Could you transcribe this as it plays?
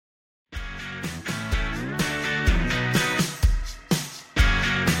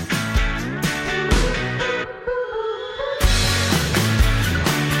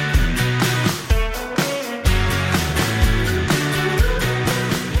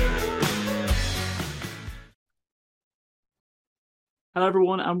Hello,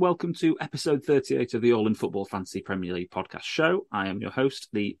 everyone, and welcome to episode 38 of the All in Football Fantasy Premier League podcast show. I am your host,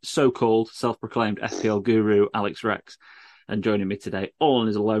 the so-called self-proclaimed FPL guru, Alex Rex. And joining me today, all on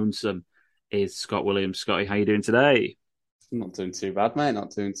his lonesome, is Scott Williams. Scotty, how are you doing today? Not doing too bad, mate.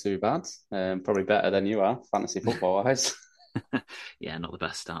 Not doing too bad. Probably better than you are, fantasy football wise. Yeah, not the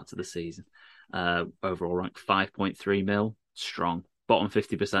best start to the season. Overall rank 5.3 mil, strong. Bottom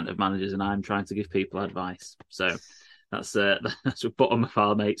 50% of managers, and I'm trying to give people advice. So that's that's a bottom of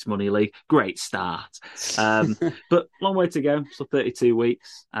our mates money league. Great start, but long way to go. So 32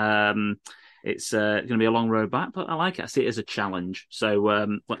 weeks. It's going to be a long road back, but I like it. I see it as a challenge.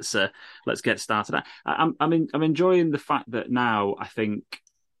 So let's get started. I'm enjoying the fact that now I think,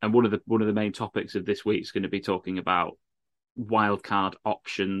 and one of the main topics of this week is going to be talking about wildcard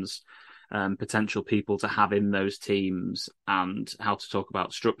options, potential people to have in those teams, and how to talk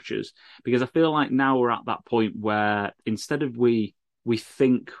about structures. Because I feel like now we're at that point where instead of we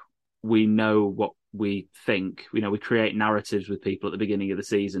think we know what we think, we create narratives with people at the beginning of the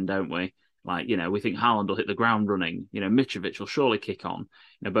season, don't we? Like, we think Haaland will hit the ground running. Mitrovic will surely kick on.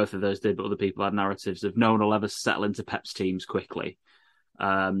 Both of those did, but other people had narratives of no one will ever settle into Pep's teams quickly.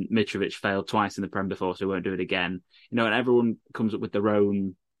 Mitrovic failed twice in the Prem before, so he won't do it again. And everyone comes up with their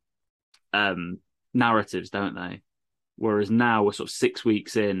own narratives, don't they? Whereas now we're sort of 6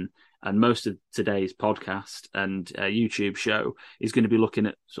 weeks in, and most of today's podcast and YouTube show is going to be looking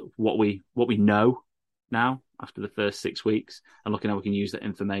at sort of what we know now after the first 6 weeks, and looking how we can use that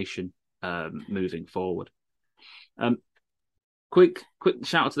information moving forward. Quick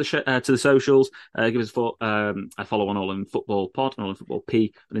shout out to the socials. Give us a follow on All in Football Pod and All in Football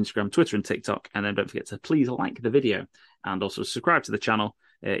P on Instagram, Twitter, and TikTok. And then don't forget to please like the video and also subscribe to the channel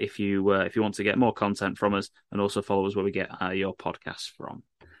if you want to get more content from us, and also follow us where we get your podcasts from.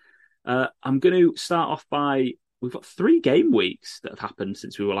 I'm going to start off by, we've got 3 game weeks that have happened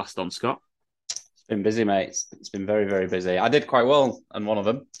since we were last on, Scott. It's been busy, mate. It's been very, very busy. I did quite well on one of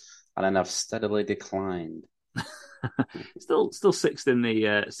them, and then I've steadily declined. still sixth in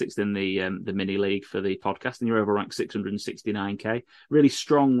the mini league for the podcast, and you're over ranked 669k. Really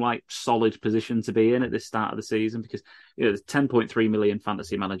strong, solid position to be in at this start of the season, because there's 10.3 million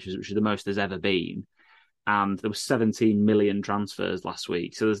fantasy managers, which is the most there's ever been, and there were 17 million transfers last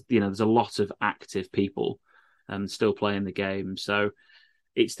week. So there's a lot of active people still playing the game. So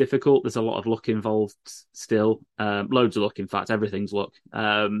it's difficult. There's a lot of luck involved still. Loads of luck. In fact, everything's luck.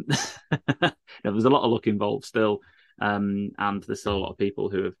 There's a lot of luck involved still. And there's still a lot of people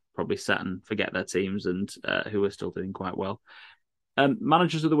who have probably set and forget their teams, and who are still doing quite well.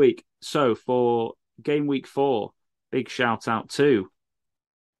 Managers of the week. So for game week 4, big shout out to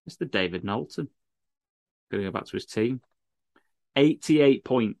Mr. David Knowlton. Going to go back to his team. 88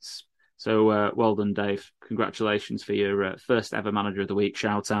 points. So well done, Dave. Congratulations for your first ever manager of the week.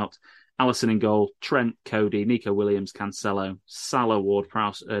 Shout out. Alisson in goal, Trent, Cody, Nico Williams, Cancelo, Salah,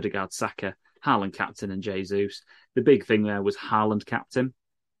 Ward-Prowse, Ødegaard, Saka, Haaland captain, and Jesus. The big thing there was Haaland captain.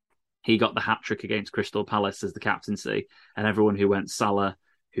 He got the hat-trick against Crystal Palace as the captaincy, and everyone who went Salah,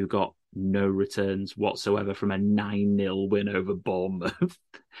 who got no returns whatsoever from a 9-0 win over Bournemouth,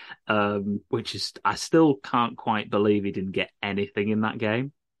 which is, I still can't quite believe he didn't get anything in that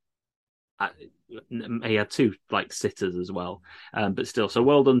game. He had 2 sitters as well, but still. So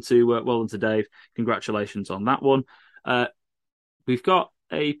well done to Dave. Congratulations on that one. We've got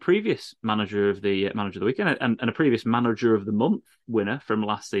a previous manager of the week and a previous manager of the month winner from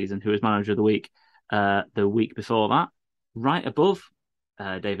last season, who was manager of the week the week before that, right above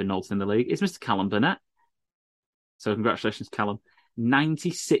David Knowlton in the league, is Mr. Callum Burnett. So congratulations, Callum.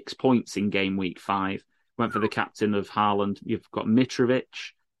 96 points in game week 5. Went for the captain of Haaland. You've got Mitrovic,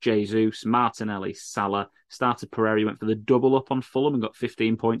 Jesus, Martinelli, Salah. Started Pereira, went for the double up on Fulham and got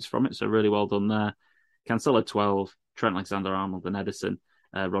 15 points from it, so really well done there. Cancelo 12, Trent Alexander-Arnold and Ederson.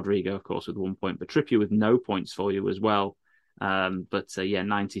 Rodrigo, of course, with 1 point, but Trippier with no points for you as well.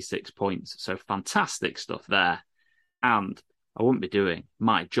 96 points, so fantastic stuff there. And I wouldn't be doing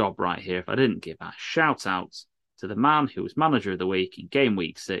my job right here if I didn't give a shout out to the man who was manager of the week in game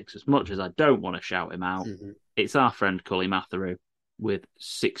week 6, as much as I don't want to shout him out. Mm-hmm. It's our friend Cully Matheru with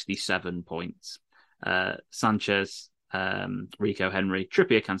 67 points. Sanchez, Rico Henry,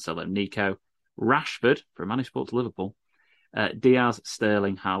 Trippier, Cancelo, Nico, Rashford from Man Sports Liverpool, Diaz,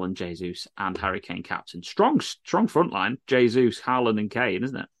 Sterling, Haaland, Jesus, and Harry Kane captain. Strong front line. Jesus, Haaland, and Kane,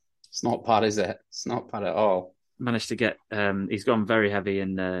 isn't it? It's not bad, is it? It's not bad at all. Managed to get. He's gone very heavy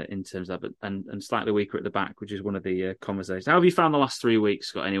in terms of it, and slightly weaker at the back, which is one of the conversations. How have you found the last 3 weeks,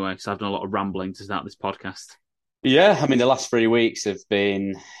 Scott? Anyway, because I've done a lot of rambling to start this podcast. Yeah, I mean, the last 3 weeks have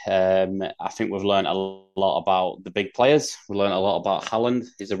been, I think we've learned a lot about the big players. We learned a lot about Haaland.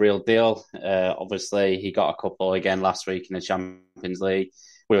 He's a real deal. Obviously, he got a couple again last week in the Champions League.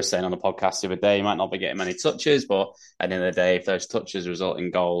 We were saying on the podcast the other day, he might not be getting many touches, but at the end of the day, if those touches result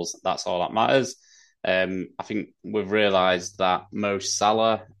in goals, that's all that matters. I think we've realised that Mo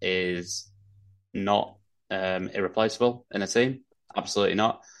Salah is not irreplaceable in a team. Absolutely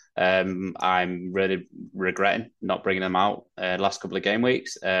not. I'm really regretting not bringing him out last couple of game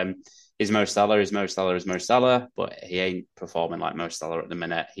weeks. Is Mo Salah, is Mo Salah, is Mo Salah, but he ain't performing like Mo Salah at the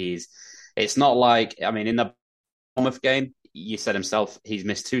minute. It's not like, I mean, in the Bournemouth game, you said himself, he's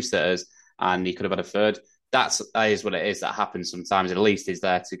missed two sitters and he could have had a third. That is what it is. That happens sometimes. At least he's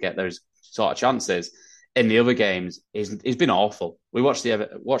there to get those sort of chances. In the other games, he's been awful. We watched the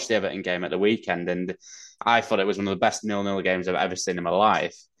Everton game at the weekend, and I thought it was one of the best 0-0 games I've ever seen in my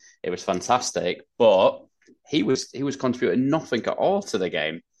life. It was fantastic, but he was contributing nothing at all to the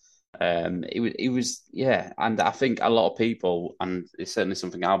game. He was yeah, and I think a lot of people, and it's certainly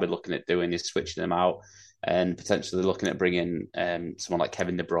something I'll be looking at doing, is switching him out and potentially looking at bringing someone like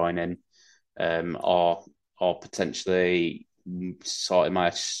Kevin De Bruyne in, or potentially sorting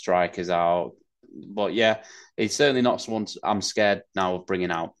my strikers out. But yeah, he's certainly not someone I'm scared now of bringing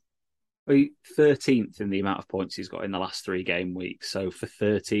out. 13th in the amount of points he's got in the last 3 game weeks. So for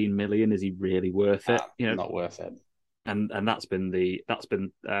 13 million, is he really worth it? Not worth it. And that's been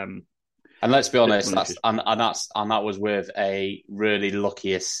and let's be honest, that was with a really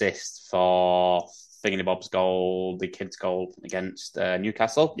lucky assist for Thingamabob's goal, the kid's goal against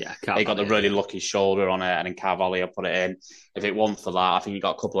Newcastle. Yeah, he got the really lucky shoulder on it, and then Carvalho put it in. If it wasn't for that, I think he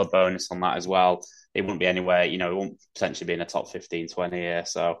got a couple of bonus on that as well. It wouldn't be anywhere, it wouldn't potentially be in the top 15, 20 here.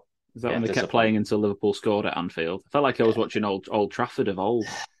 So is that when they kept playing until Liverpool scored at Anfield? I felt like I was watching Old Trafford of old.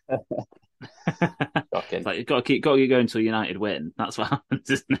 Like, you've got to keep going until United win. That's what happens,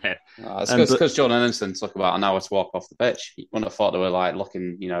 isn't it? It's because John Anderson took about an hour to walk off the pitch. You wouldn't have thought they were like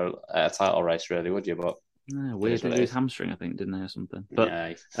looking, at a title race, really, would you? But weird. They his hamstring, I think, didn't they, or something? But yeah,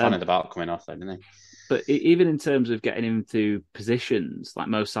 he found about coming off there, didn't he? But even in terms of getting into positions, like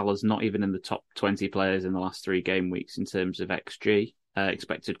Mo Salah's not even in the top 20 players in the last 3 game weeks in terms of XG,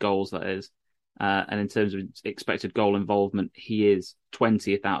 expected goals, that is. And in terms of expected goal involvement, he is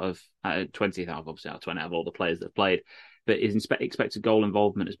 20th out of obviously out of 20 out of all the players that have played. But his expected goal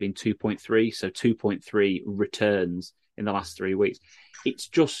involvement has been 2.3, so 2.3 returns in the last 3 weeks. It's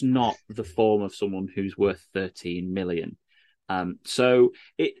just not the form of someone who's worth 13 million. So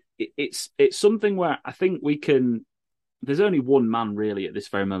it's something where I think we can. There's only one man really at this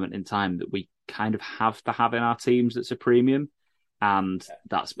very moment in time that we kind of have to have in our teams that's a premium, and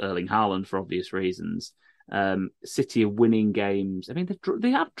that's Erling Haaland for obvious reasons. City are winning games. I mean,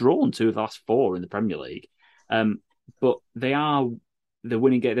 they have drawn 2 of the last 4 in the Premier League, but they're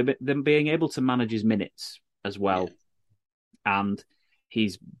winning game. They're being able to manage his minutes as well, and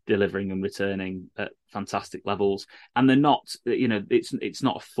he's delivering and returning at fantastic levels. And they're not, it's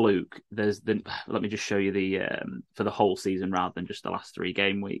not a fluke. Let me just show you the for the whole season rather than just the last 3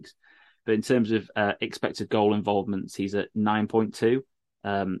 game weeks. But in terms of expected goal involvements, he's at 9.2,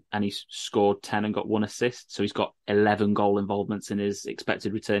 and he's scored 10 and got 1 assist. So he's got 11 goal involvements, and his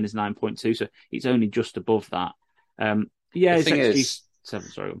expected return is 9.2. So he's only just above that. The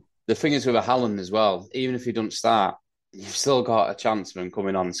thing is with a Haaland as well, even if he doesn't start, you've still got a chance of him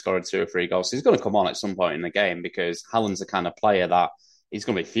coming on and scoring 2 or 3 goals. So he's going to come on at some point in the game, because Haaland's the kind of player that he's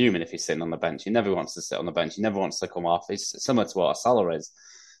going to be fuming if he's sitting on the bench. He never wants to sit on the bench. He never wants to come off. It's similar to what a Salah is.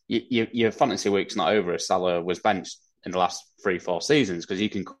 Your fantasy week's not over if Salah was benched in the last 3-4 seasons, because he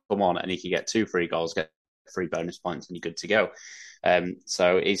can come on and he can get 2 free goals, get 3 bonus points, and you're good to go.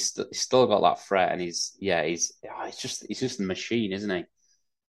 So he's still got that threat, and he's just a machine, isn't he?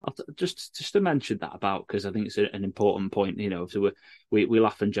 Just to mention that about, because I think it's an important point. So we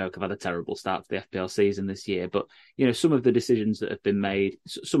laugh and joke. I've had a terrible start to the FPL season this year, but some of the decisions that have been made,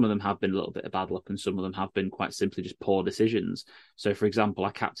 some of them have been a little bit of bad luck, and some of them have been quite simply just poor decisions. So, for example,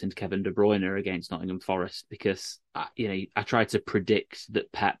 I captained Kevin De Bruyne against Nottingham Forest because I tried to predict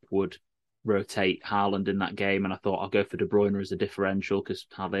that Pep would rotate Haaland in that game, and I thought I'll go for De Bruyne as a differential because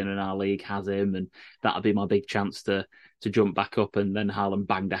Haaland in our league has him, and that'll be my big chance to jump back up. And then Haaland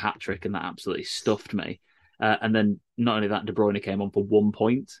banged a hat-trick, and that absolutely stuffed me. And then not only that, De Bruyne came on for 1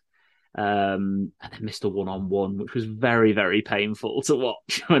 point, and then missed a 1-on-1, which was very, very painful to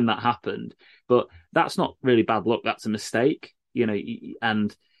watch when that happened. But that's not really bad luck. That's a mistake,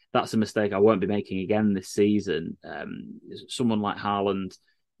 and that's a mistake I won't be making again this season. Someone like Haaland,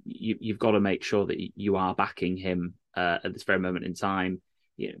 you've got to make sure that you are backing him at this very moment in time.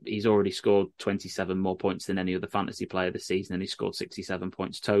 he's already scored 27 more points than any other fantasy player this season, and he scored 67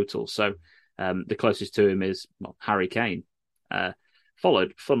 points total. So the closest to him is Harry Kane,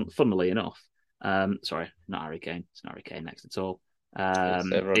 followed, funnily enough. Sorry, not Harry Kane. It's not Harry Kane next at all.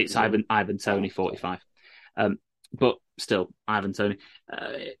 It's Ivan Toney, 45. But still, Ivan Toney.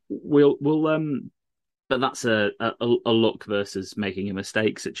 We'll but that's a luck versus making a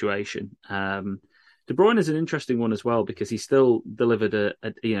mistake situation. De Bruyne is an interesting one as well because he still delivered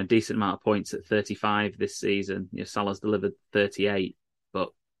a decent amount of points at 35 this season. Salah's delivered 38, but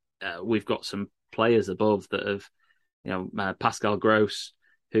we've got some players above that have, Pascal Gross,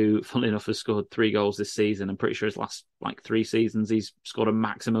 who, funnily enough, has scored 3 goals this season. I'm pretty sure his last 3 seasons he's scored a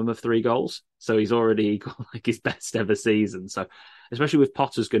maximum of 3 goals, so he's already got his best ever season. So, especially with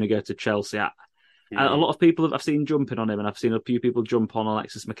Potter's going to go to Chelsea. A lot of people I've seen jumping on him, and I've seen a few people jump on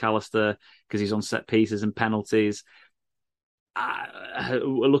Alexis McAllister because he's on set pieces and penalties.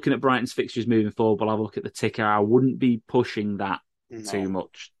 Looking at Brighton's fixtures moving forward, we'll have a look at the ticker. I wouldn't be pushing that too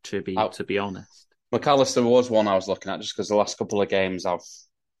much, to be honest. McAllister was one I was looking at just because the last couple of games I've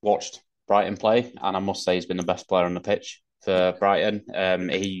watched Brighton play, and I must say he's been the best player on the pitch for Brighton.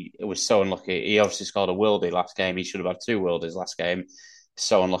 He was so unlucky. He obviously scored a worldie last game. He should have had 2 worldies last game.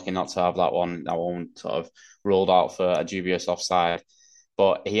 So unlucky not to have that one. That one sort of ruled out for a dubious offside.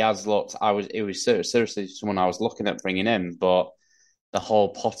 But he has looked. It was seriously someone I was looking at bringing in. But the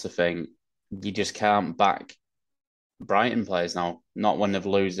whole Potter thing, you just can't back Brighton players now. Not when they're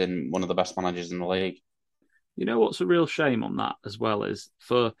losing one of the best managers in the league. You know what's a real shame on that as well is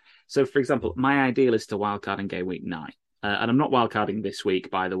for example, my ideal is to wildcard in game week 9, and I'm not wildcarding this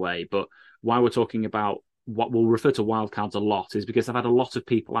week, by the way. But why we're talking about what we'll refer to wildcards a lot is because I've had a lot of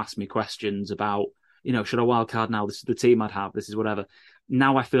people ask me questions about, should I wildcard now? This is the team I'd have. This is whatever.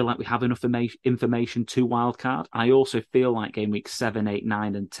 Now I feel like we have enough information to wildcard. I also feel like game weeks 7, 8,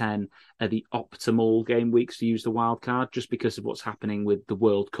 9, and 10 are the optimal game weeks to use the wildcard just because of what's happening with the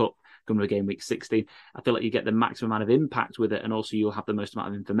World Cup coming to game week 16. I feel like you get the maximum amount of impact with it, and also you'll have the most amount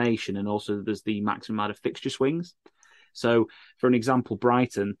of information, and also there's the maximum amount of fixture swings. So, for an example,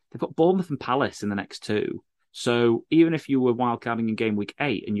 Brighton, they've got Bournemouth and Palace in the next 2. So even if you were wildcarding in game week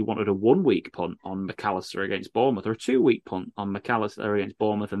 8 and you wanted a 1-week punt on McAllister against Bournemouth, or a 2-week punt on McAllister against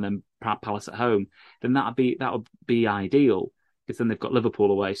Bournemouth and then Palace at home, then that would be ideal, because then they've got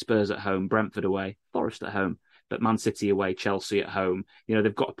Liverpool away, Spurs at home, Brentford away, Forest at home, but Man City away, Chelsea at home.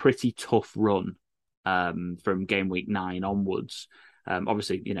 They've got a pretty tough run from game week 9 onwards.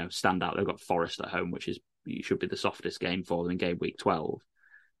 Obviously, stand out, they've got Forest at home, which should be the softest game for them in game week 12.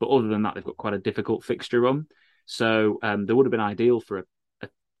 But other than that, they've got quite a difficult fixture run. So they would have been ideal for a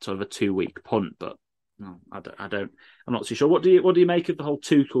sort of a 2-week punt, but no, I'm not too sure. What do you make of the whole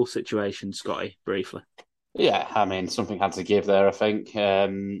Tuchel situation, Scotty? Briefly. Yeah, I mean, something had to give there, I think.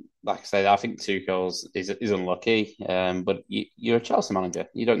 Like I said, I think Tuchel is unlucky, but you're a Chelsea manager.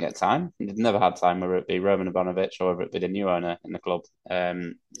 You don't get time. You've never had time, whether it be Roman Abramovich or whether it be the new owner in the club.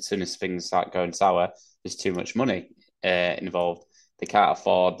 As soon as things start going sour, there's too much money involved. They can't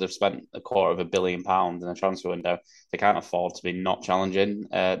afford. They've spent £250 million in a transfer window. They can't afford to be not challenging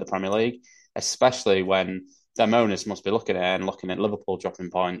the Premier League, especially when them owners must be looking at Liverpool dropping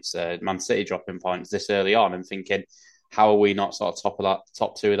points, Man City dropping points this early on, and thinking, how are we not sort of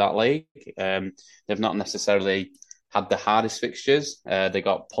top 2 of that league? They've not necessarily had the hardest fixtures. They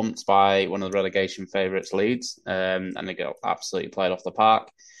got pumped by one of the relegation favourites, Leeds, and they got absolutely played off the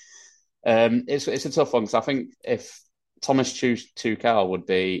park. It's a tough one because I think if Thomas Tuchel would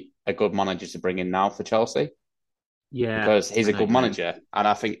be a good manager to bring in now for Chelsea. Yeah, because he's a good manager, and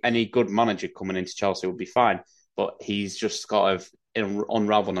I think any good manager coming into Chelsea would be fine. But he's just got to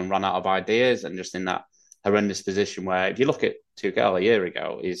unravel and run out of ideas, and just in that horrendous position where, if you look at Tuchel a year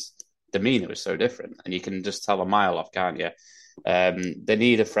ago, his demeanour was so different, and you can just tell a mile off, can't you? They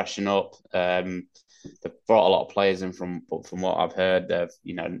need to freshen up. They've brought a lot of players in from what I've heard. They've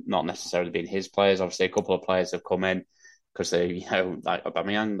not necessarily been his players. Obviously, a couple of players have come in because they, like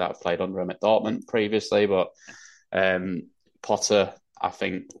Aubameyang, that have played under him at Dortmund previously. But Potter, I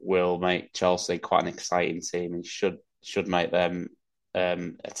think, will make Chelsea quite an exciting team and should make them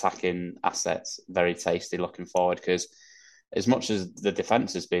attacking assets very tasty looking forward. Because as much as the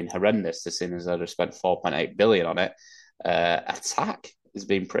defence has been horrendous, as soon as they've spent 4.8 billion on it, attack has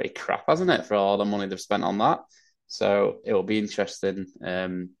been pretty crap, hasn't it, for all the money they've spent on that? So it will be interesting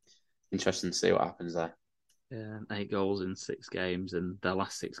to see what happens there. Yeah, 8 goals in 6 games, and their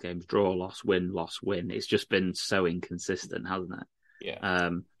last 6 games, draw, loss, win, loss, win. It's just been so inconsistent, hasn't it? Yeah.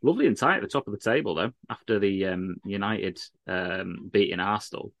 Lovely and tight at the top of the table, though, after the United beating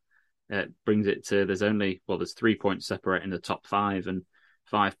Arsenal. It brings it to, there's 3 points separating the top 5, and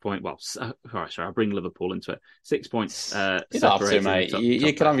 5 point. Well, sorry, I'll bring Liverpool into it. 6 points You don't have to, separating mate. top You can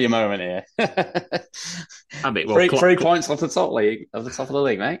eight. have your moment here. I mean, well, Three points off the top league, of the top of the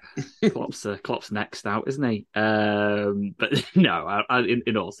league, mate. Klopp's next out, isn't he? But no,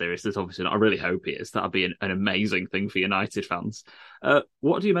 in all seriousness, obviously not. I really hope he is. That'd be an amazing thing for United fans.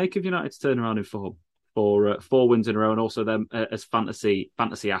 What do you make of United's turnaround in form? For 4 wins in a row, and also them as fantasy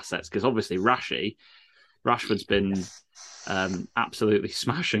assets, because obviously Rashford's been absolutely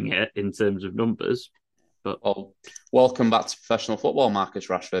smashing it in terms of numbers. But well, welcome back to professional football, Marcus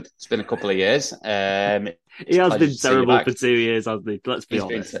Rashford. It's been a couple of years. He has been terrible for 2 years, hasn't he? Let's be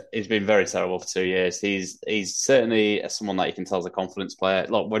honest. He's been very terrible for 2 years. He's certainly someone that you can tell is a confidence player.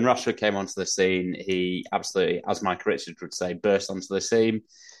 Look, when Rashford came onto the scene, he absolutely, as Mike Richards would say, burst onto the scene.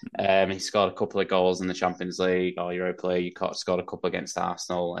 He scored a couple of goals in the Champions League or Europa League. He scored a couple against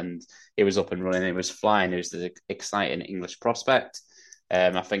Arsenal, and he was up and running. He was flying. He was the exciting English prospect.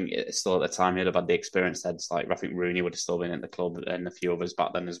 I think still at the time he'd have had the experience heads like I think Rooney would have still been at the club and a few others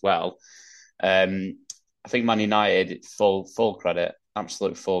back then as well. I think Man United, full credit,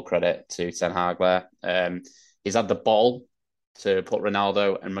 absolute full credit to Ten Hag there. He's had the ball to put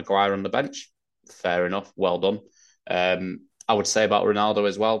Ronaldo and Maguire on the bench. Fair enough, well done. I would say about Ronaldo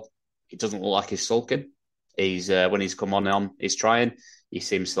as well, he doesn't look like he's sulking. He's when he's come on, he's trying. You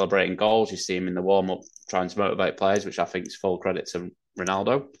see him celebrating goals. You see him in the warm up trying to motivate players, which I think is full credit to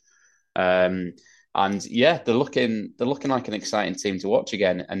Ronaldo. And yeah, they're looking like an exciting team to watch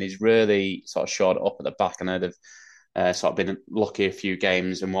again. And he's really sort of shot up at the back. I know they've sort of been lucky a few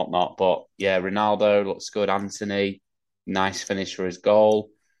games and whatnot, but yeah, Ronaldo looks good. Anthony, nice finish for his goal.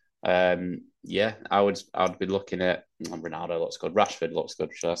 Yeah, I'd be looking at Ronaldo looks good. Rashford looks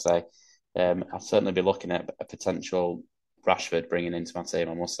good, should I say? I'd certainly be looking at a potential Rashford bringing into my team,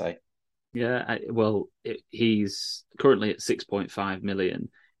 I must say. Yeah, he's currently at 6.5 million,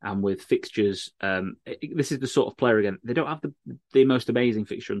 and with fixtures, this is the sort of player again. They don't have the most amazing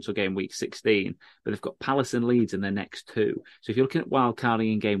fixture until game week 16, but they've got Palace and Leeds in their next two. So if you're looking at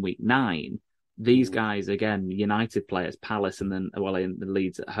wildcarding in game week 9, these guys again, United players, Palace, and then in the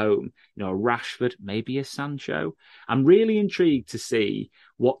Leeds at home. You know, a Rashford, maybe a Sancho. I'm really intrigued to see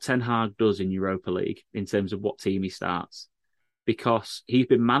what Ten Hag does in Europa League in terms of what team he starts, because he's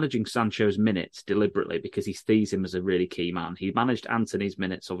been managing Sancho's minutes deliberately because he sees him as a really key man. He managed Anthony's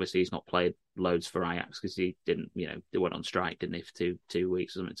minutes. Obviously, he's not played loads for Ajax because he didn't, they went on strike, didn't they, for two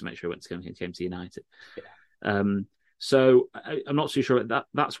weeks or something to make sure he came to United. Yeah. So I'm not too sure.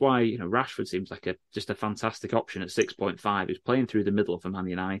 That's why Rashford seems like just a fantastic option at 6.5. He's playing through the middle for Man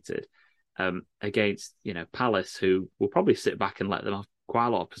United against Palace, who will probably sit back and let them have quite a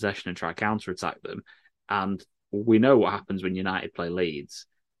lot of possession and try counter attack them. And we know what happens when United play Leeds.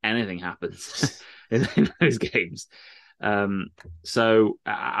 Anything happens in those games. So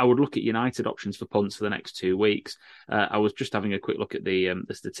I would look at United options for punts for the next 2 weeks. I was just having a quick look at the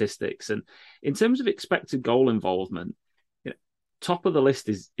statistics, and in terms of expected goal involvement, top of the list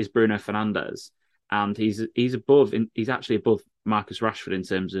is Bruno Fernandes, and he's actually above Marcus Rashford in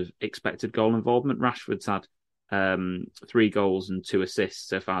terms of expected goal involvement. Rashford's had 3 goals and 2 assists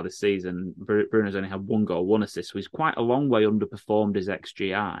so far this season. Bruno's only had 1 goal, 1 assist, so he's quite a long way underperformed his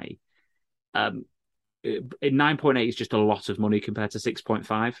XGI. 9.8 is just a lot of money compared to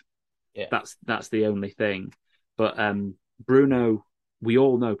 6.5. Yeah. That's the only thing. But Bruno, we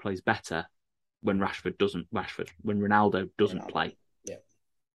all know, plays better when when Ronaldo doesn't play. Yeah.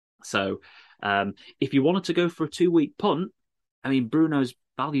 So if you wanted to go for a 2-week punt, I mean, Bruno's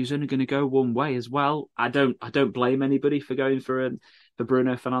value is only going to go one way as well. I don't blame anybody for going for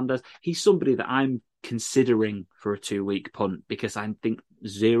Bruno Fernandes. He's somebody that I'm considering for a 2-week punt because I think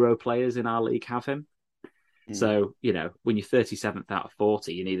 0 players in our league have him. So, when you're 37th out of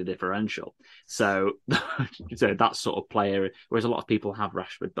 40, you need a differential. So that sort of player, whereas a lot of people have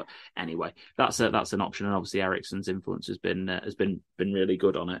Rashford. But anyway, that's an option. And obviously Eriksen's influence has been really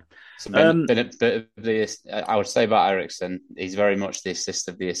good on it. I would say about Eriksen, he's very much the assist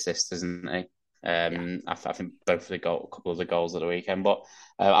of the assist, isn't he? I think both a couple of the goals at the weekend. But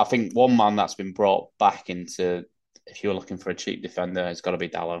I think one man that's been brought back into, if you're looking for a cheap defender, it's got to be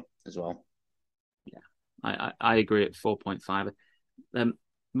Dalot as well. I agree at 4.5.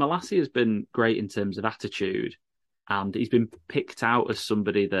 Malacia has been great in terms of attitude, and he's been picked out as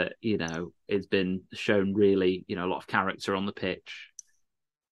somebody that, has been shown really, a lot of character on the pitch.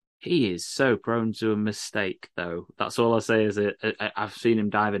 He is so prone to a mistake, though. That's all I say is I've seen him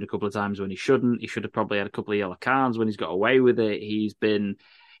dive in a couple of times when he shouldn't. He should have probably had a couple of yellow cards when he's got away with it. He's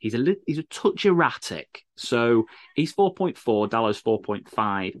a touch erratic. So he's 4.4, Dalot's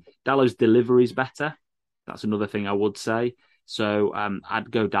 4.5. Dalot's delivery is better. That's another thing I would say. So I'd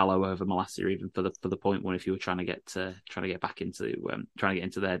go Dalot over Malacia even for the point one if you were trying to get back into trying to get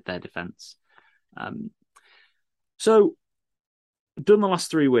into their defense. So done the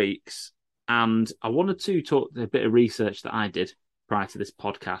last 3 weeks, and I wanted to talk a bit of research that I did prior to this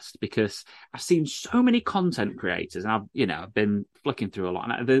podcast because I've seen so many content creators, and I've been flicking through a lot.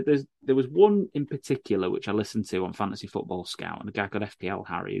 And there was one in particular which I listened to on Fantasy Football Scout, and the guy called FPL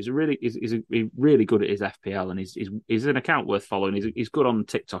Harry. He's really good at his FPL, and he's an account worth following. He's good on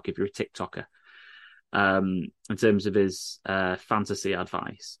TikTok if you're a TikToker, in terms of his fantasy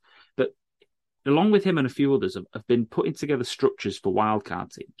advice. But along with him and a few others, have been putting together structures for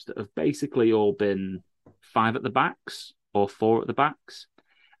wildcard teams that have basically all been 5 at the backs or 4 at the backs.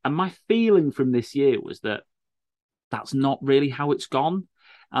 And my feeling from this year was that that's not really how it's gone.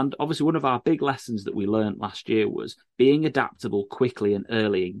 And obviously one of our big lessons that we learned last year was being adaptable quickly and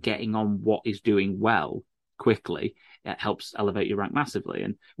early and getting on what is doing well quickly. It helps elevate your rank massively.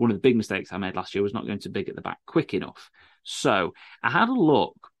 And one of the big mistakes I made last year was not going to big at the back quick enough. So I had a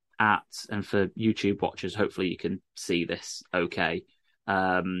look at, and for YouTube watchers, hopefully you can see this okay.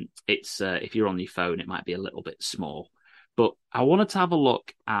 It's if you're on your phone, it might be a little bit small. But I wanted to have a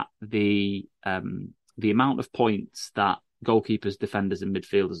look at the amount of points that goalkeepers, defenders, and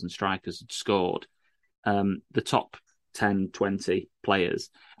midfielders and strikers had scored, the top 10, 20 players,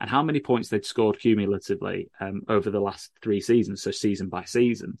 and how many points they'd scored cumulatively over the last 3 seasons, so season by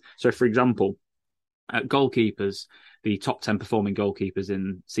season. So, for example, goalkeepers, the top 10 performing goalkeepers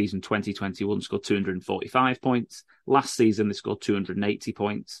in season 2021 scored 245 points. Last season, they scored 280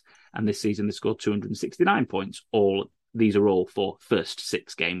 points. And this season, they scored 269 points. These are all for first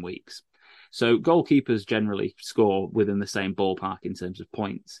 6 game weeks. So goalkeepers generally score within the same ballpark in terms of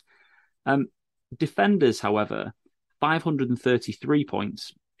points. Defenders, however, 533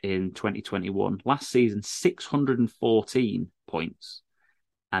 points in 2021. Last season, 614 points.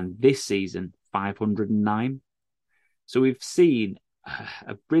 And this season, 509. So we've seen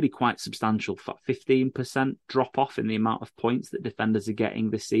a really quite substantial 15% drop off in the amount of points that defenders are getting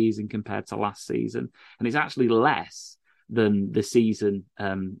this season compared to last season. And it's actually less than the season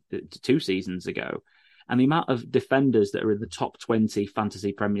 2 seasons ago. And the amount of defenders that are in the top 20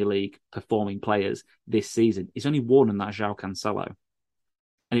 Fantasy Premier League performing players this season is only 1, and that's João Cancelo.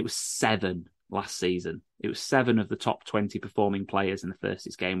 And it was 7 last season. It was 7 of the top 20 performing players in the first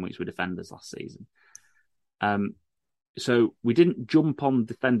 6 game weeks were defenders last season. So we didn't jump on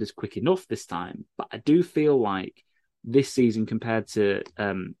defenders quick enough this time, but I do feel like this season compared to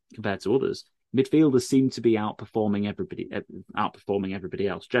others, midfielders seem to be outperforming everybody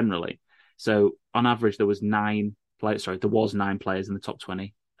else generally. So on average, there was 9 players in the top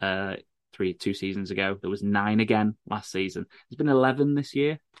 20 2 seasons ago. There was 9 again last season. There's been 11 this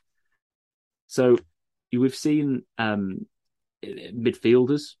year. So we've seen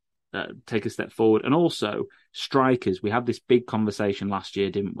midfielders take a step forward, and also strikers. We had this big conversation last year,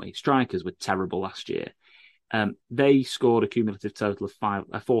 didn't we? Strikers were terrible last year. They scored a cumulative total of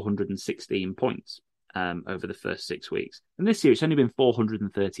 416 points over the first 6 weeks, and this year it's only been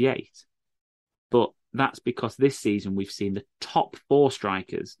 438. But that's because this season we've seen the top 4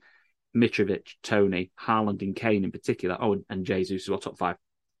 strikers, Mitrovic, Toney, Haaland, and Kane in particular, and Jesus as well, top 5,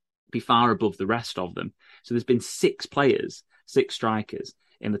 be far above the rest of them. So there's been 6 strikers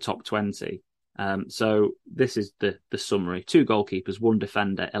in the top 20. So this is the summary: 2 goalkeepers, 1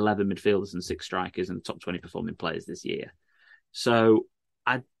 defender, 11 midfielders, and 6 strikers in the top 20 performing players this year. So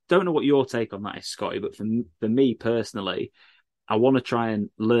I don't know what your take on that is, Scotty, but for me personally, I want to try and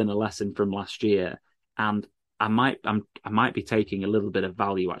learn a lesson from last year, and I might be taking a little bit of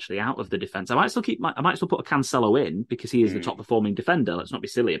value actually out of the defense. I might still put a Cancelo in because he is the top performing defender. Let's not be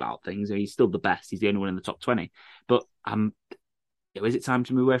silly about things. He's still the best. He's the only one in the top 20. But is it time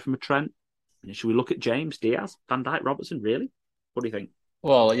to move away from a Trent? Should we look at James, Diaz, Van Dijk, Robertson? Really? What do you think?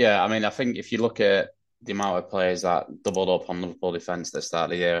 Well, yeah. I mean, I think if you look at the amount of players that doubled up on Liverpool defence at the start of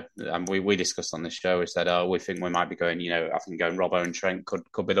the year, and we discussed on this show, we said, we think we might be going, I think going Robbo and Trent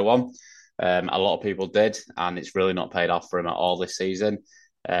could be the one. A lot of people did, and it's really not paid off for him at all this season.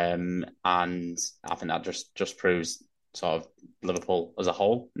 And I think that just proves sort of Liverpool as a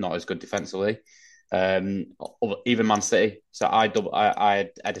whole not as good defensively. Even Man City. So I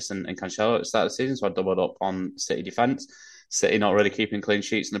had Ederson and Cancelo at the start of the season, so I doubled up on City defence. City not really keeping clean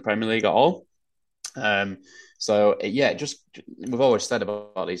sheets in the Premier League at all. So yeah, just we've always said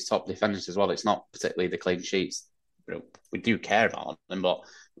about these top defenders as well. It's not particularly the clean sheets. We do care about them, but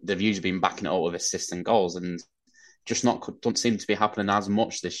they've usually been backing it up with assists and goals, and just don't seem to be happening as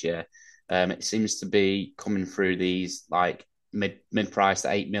much this year. It seems to be coming through these like mid price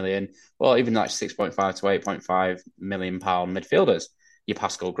at 8 million. Well, even like 6.5 to 8.5 million pound midfielders. Your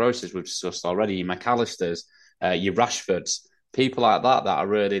Pascal Grosses we've discussed already. Your McAllisters, your Rashfords, people like that are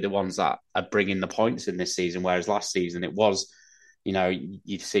really the ones that are bringing the points in this season. Whereas last season it was,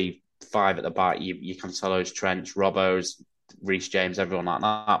 you'd see five at the back. You Cancelos, Trent, Robbo's, Reece James, everyone like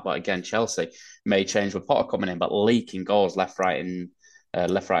that. But again, Chelsea may change with Potter coming in, but leaking goals left, right, and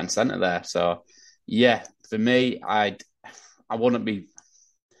centre there. So yeah, for me, I wouldn't be.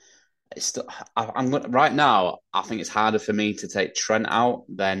 It's still, I'm right now. I think it's harder for me to take Trent out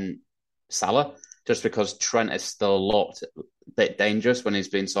than Salah, just because Trent is still looked a bit dangerous when he's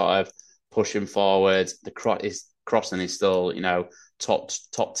been sort of pushing forward. His crossing is still, top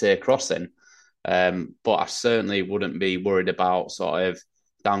tier crossing. But I certainly wouldn't be worried about sort of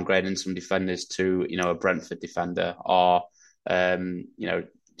downgrading some defenders to, a Brentford defender or,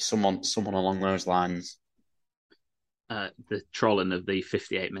 someone along those lines. The trolling of the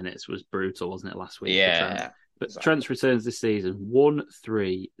 58 minutes was brutal, wasn't it, last week? Yeah. But exactly. Trent's returns this season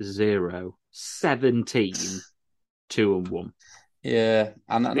 1-3-0, 17, 2-1. Yeah,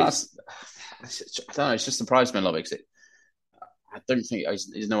 and that's I don't know. It's just surprised me a little bit because I don't think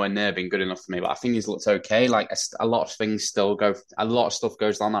he's nowhere near been good enough for me. But I think he's looked okay. Like a lot of things still a lot of stuff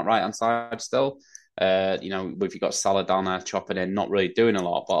goes down that right hand side still. If you've got Salah down there chopping in, not really doing a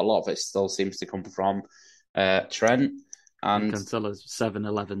lot, but a lot of it still seems to come from Trent and Cancelo's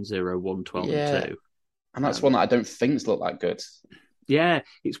 7-11-0, 1-12 and 2. And that's one that I don't think's looked that good. Yeah,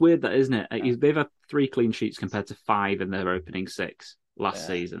 it's weird that, isn't it? They've had 3 clean sheets compared to 5 in their opening 6 last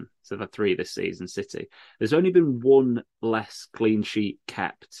season. So they've had 3 this season, City. There's only been 1 less clean sheet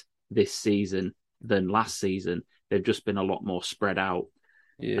kept this season than last season. They've just been a lot more spread out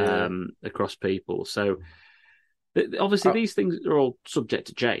across people. So obviously these things are all subject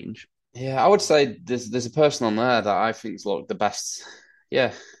to change. Yeah, I would say there's a person on there that I think's looked the best.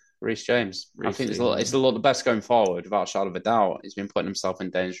 Yeah, Reece James. I think it's the best going forward, without a shadow of a doubt. He's been putting himself in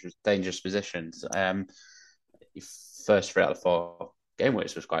dangerous positions. First 3 out of 4 game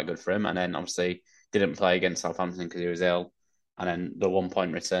weeks was quite good for him, and then obviously didn't play against Southampton because he was ill, and then the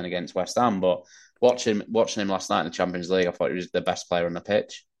 1-point return against West Ham. But watching him last night in the Champions League, I thought he was the best player on the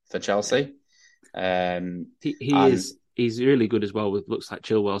pitch for Chelsea. He's really good as well. With looks like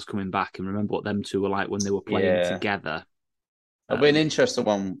Chilwell's coming back, and remember what them two were like when they were playing together. It'll be an interesting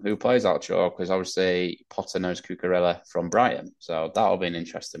one who plays out Shaw, because obviously Potter knows Cucurella from Brighton, so that'll be an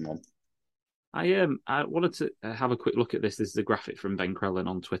interesting one. I wanted to have a quick look at this. This is a graphic from Ben Crellin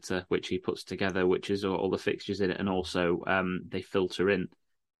on Twitter, which he puts together, which is all the fixtures in it, and also they filter in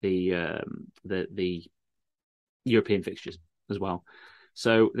the European fixtures as well.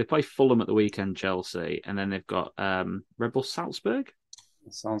 So they play Fulham at the weekend, Chelsea, and then they've got Red Bull Salzburg.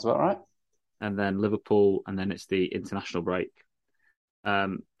 That sounds about right. And then Liverpool, and then it's the international break.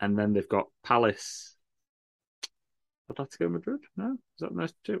 And then they've got Palace. Atletico Madrid? No? Is that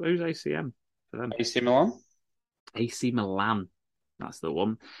those two? Who's ACM for them? AC Milan? AC Milan. That's the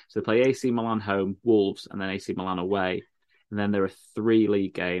one. So they play AC Milan home, Wolves, and then AC Milan away. And then there are 3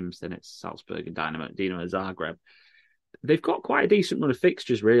 league games. Then it's Salzburg and Dinamo Zagreb. They've got quite a decent run of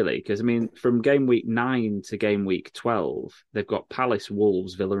fixtures, really, because, from game week 9 to game week 12, they've got Palace,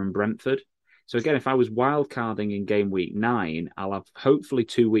 Wolves, Villa and Brentford. So again, if I was wildcarding in game week 9, I'll have hopefully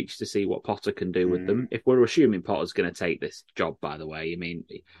 2 weeks to see what Potter can do with them. If we're assuming Potter's going to take this job, by the way,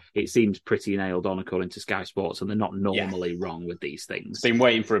 it seems pretty nailed on according to Sky Sports, and they're not normally wrong with these things. Been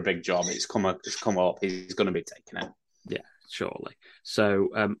waiting for a big job. It's come up. He's going to be taking it. Yeah, surely.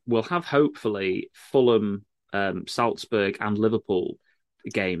 So we'll have hopefully Fulham, Salzburg and Liverpool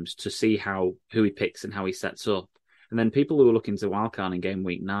games to see who he picks and how he sets up. And then people who are looking to wildcard in game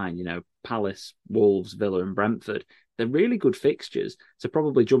week 9, Palace, Wolves, Villa and Brentford, they're really good fixtures to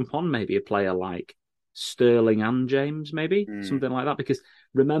probably jump on maybe a player like Sterling and James, maybe, something like that. Because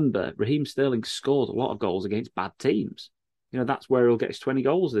remember, Raheem Sterling scored a lot of goals against bad teams. That's where he'll get his 20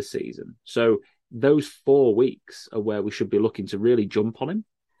 goals this season. So those 4 weeks are where we should be looking to really jump on him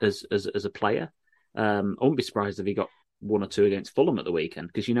as a player. I wouldn't be surprised if he got 1 or 2 against Fulham at the weekend,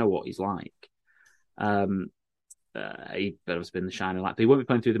 because you know what he's like. He better have been the shining light, but he won't be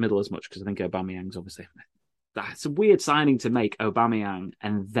playing through the middle as much because I think Aubameyang's obviously. That's a weird signing to make, Aubameyang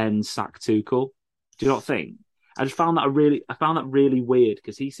and then sack Tuchel. Do you not think? I found that really weird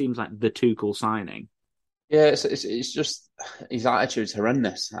because he seems like the Tuchel signing. Yeah, it's just his attitude's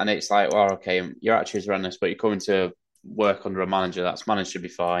horrendous, and it's like, well, okay, your attitude's horrendous, but you're coming to work under a manager that's managed you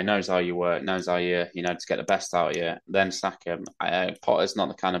before. He knows how you work, knows how to get the best out of you. Then sack him. Potter's not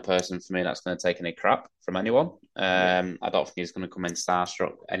the kind of person for me that's going to take any crap from anyone. I don't think he's going to come in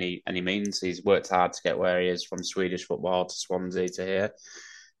starstruck any means. He's worked hard to get where he is, from Swedish football to Swansea to here.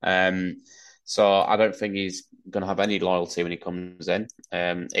 So I don't think he's going to have any loyalty when he comes in.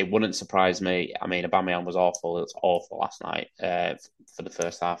 It wouldn't surprise me. I mean, Aubameyang was awful. It was awful last night for the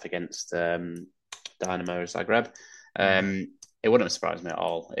first half against Dynamo Zagreb. It wouldn't surprise me at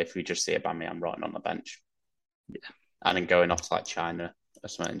all if we just see Aubameyang rotting on the bench. Yeah. And then going off to like China or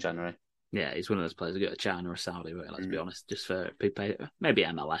something in January. Yeah, he's one of those players who go to China or Saudi, right? Let's be honest, just for maybe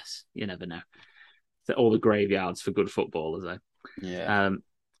MLS. You never know. So all the graveyards for good footballers, though. Yeah.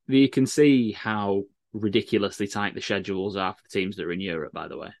 You can see how ridiculously tight the schedules are for the teams that are in Europe, by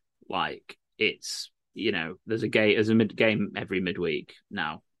the way. Like, it's, there's a game every midweek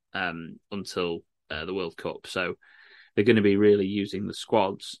now until the World Cup. So they're going to be really using the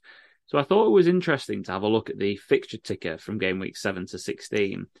squads. So I thought it was interesting to have a look at the fixture ticker from game week 7 to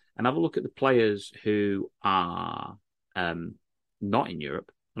 16 and have a look at the players who are not in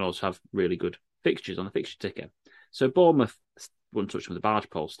Europe and also have really good fixtures on the fixture ticker. So Bournemouth wouldn't touch them with a barge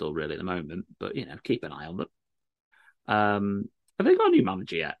pole still really at the moment, but, keep an eye on them. Have they got a new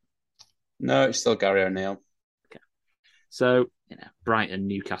manager yet? No, it's still Gary O'Neill. Okay. So, Brighton,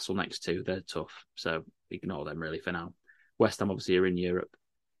 Newcastle next two, they're tough. So ignore them really for now. West Ham obviously are in Europe.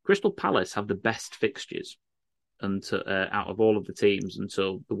 Crystal Palace have the best fixtures out of all of the teams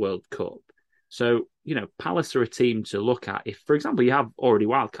until the World Cup. So, Palace are a team to look at. If, for example, you have already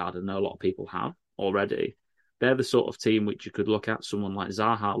wildcarded, and a lot of people have already, they're the sort of team which you could look at. Someone like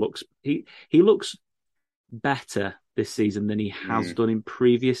Zaha he looks better this season than he has done in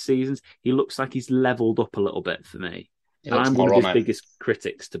previous seasons. He looks like he's leveled up a little bit for me. And I'm one of his biggest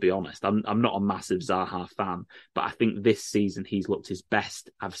critics, to be honest. I'm not a massive Zaha fan, but I think this season he's looked his best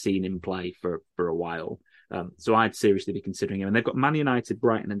I've seen him play for a while. So I'd seriously be considering him. And they've got Man United,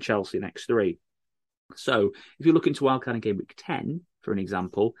 Brighton and Chelsea next three. So if you look into wildcard in game week 10, for an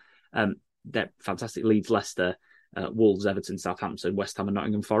example, they're fantastic. Leeds, Leicester, Wolves, Everton, Southampton, West Ham and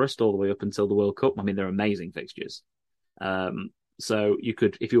Nottingham Forest all the way up until the World Cup. I mean, they're amazing fixtures. So you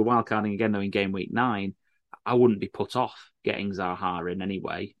could, if you were wildcarding again though in game week 9, I wouldn't be put off getting Zaha in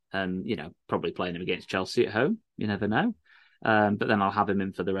anyway and, probably playing him against Chelsea at home. You never know. But then I'll have him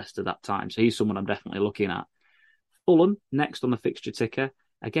in for the rest of that time. So he's someone I'm definitely looking at. Fulham, next on the fixture ticker.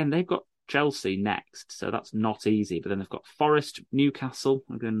 Again, they've got Chelsea next, so that's not easy. But then they've got Forest, Newcastle,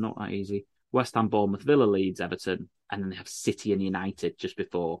 again, not that easy. West Ham, Bournemouth, Villa, Leeds, Everton. And then they have City and United just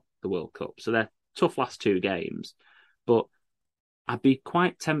before the World Cup. So they're tough last two games. But I'd be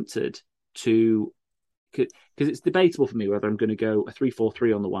quite tempted to... because it's debatable for me whether I'm going to go a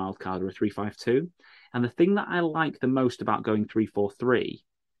 3-4-3 on the wild card or a 3-5-2. And the thing that I like the most about going 3-4-3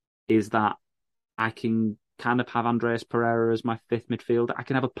 is that I can kind of have Andreas Pereira as my fifth midfielder. I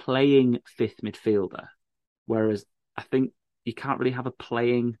can have a playing fifth midfielder, whereas I think you can't really have a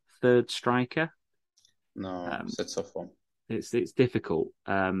playing third striker. No, it's a tough one. It's difficult.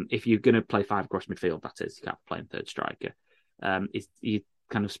 If you're going to play five across midfield, that is, you can't play in third striker. You're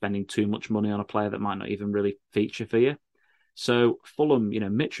kind of spending too much money on a player that might not even really feature for you. So Fulham,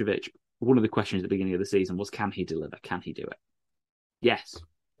 Mitrovic, one of the questions at the beginning of the season was, can he deliver? Can he do it? Yes.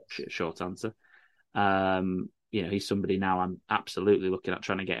 Short answer. He's somebody now I'm absolutely looking at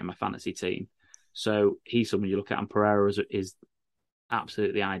trying to get in my fantasy team. So he's someone you look at, and Pereira is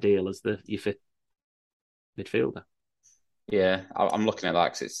absolutely ideal as your fifth midfielder. Yeah, I'm looking at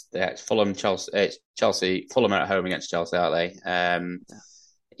that because it's Fulham, Chelsea. Fulham are at home against Chelsea, aren't they?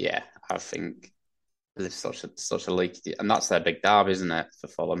 Yeah, I think there's such a leaky, and that's their big derby, isn't it, for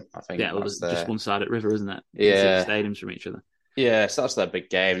Fulham? I think. Yeah, well, just one side at River, isn't it? Yeah, 6 stadiums from each other. Yeah, so that's their big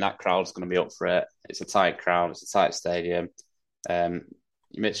game. That crowd's going to be up for it. It's a tight crowd. It's a tight stadium.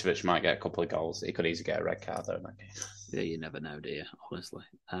 Mitrovic might get a couple of goals. He could easily get a red card, though, in that game. Yeah, you never know, do you? Honestly.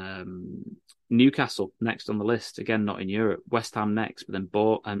 Newcastle next on the list. Again, not in Europe. West Ham next, but then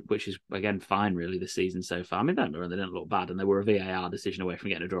which is, again, fine, really, this season so far. I mean, they didn't look bad, and they were a VAR decision away from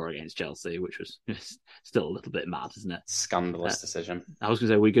getting a draw against Chelsea, which was still a little bit mad, isn't it? Scandalous decision. I was going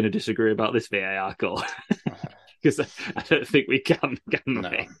to say, we're going to disagree about this VAR call. Because I don't think we can No,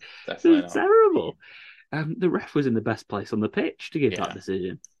 we? definitely It's terrible. The ref was in the best place on the pitch to give that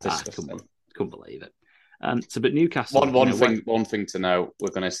decision. Couldn't believe it. But Newcastle. One thing to note: we're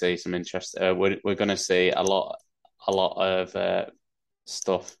going to see some interest. We're going to see a lot of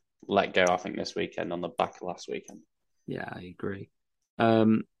stuff let go. I think this weekend on the back of last weekend. Yeah, I agree. A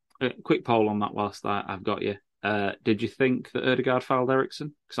quick poll on that whilst I've got you. Did you think that Ødegaard fouled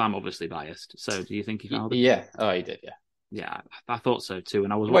Ericsson? Because I'm obviously biased. So do you think he fouled him? Yeah. Oh, he did. Yeah. Yeah, I thought so too.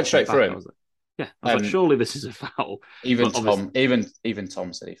 And I was He went watching it straight through back. I him. was like, yeah, I was like, Um, surely this is a foul. even But obviously, Tom, even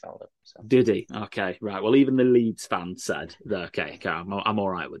Tom said he fouled him. So. did he? Okay, right. Well, even the Leeds fan said, okay, I'm all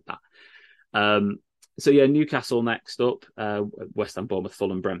right with that. Um, so yeah, Newcastle next up, West Ham, Bournemouth,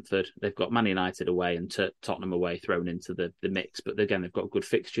 Fulham, Brentford. They've got Man United away and Tottenham away thrown into the mix. But again, they've got good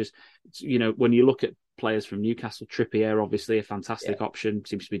fixtures. You know, when you look at players from Newcastle, Trippier, obviously a fantastic option,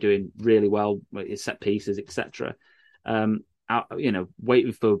 seems to be doing really well, his set pieces, etc.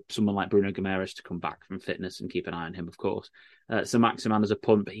 Waiting for someone like Bruno Guimaraes to come back from fitness and keep an eye on him, of course. So Maximan as a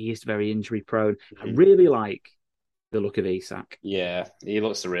punt, but he is very injury prone. I really like the look of Isak. Yeah, he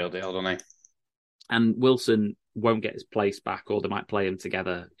looks the real deal, doesn't he? And Wilson won't get his place back, or they might play him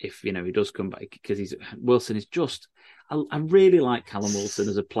together if he does come back, because Wilson is just. I really like Callum Wilson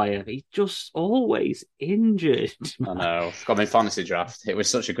as a player. He's just always injured. I know. Got my fantasy draft. It was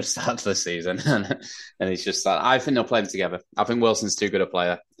such a good start to the season, and it's just that I think they'll play him together. I think Wilson's too good a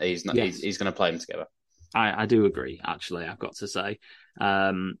player. He's not. Yes. He's going to play him together. I do agree, actually, I've got to say.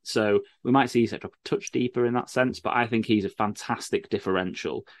 So we might see Isak drop a touch deeper in that sense, but I think he's a fantastic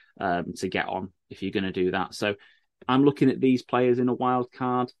differential to get on if you're going to do that. So I'm looking at these players in a wild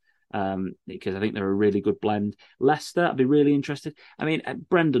card because I think they're a really good blend. Leicester, I'd be really interested. I mean,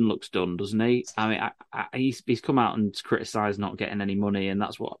 Brendan looks done, doesn't he? I mean, he's come out and criticised not getting any money, and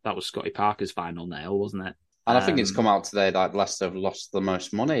that was Scotty Parker's final nail, wasn't it? And I think it's come out today that Leicester have lost the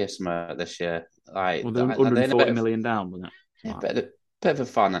most money this year. They're 140 million down, wasn't it? Yeah, bit of a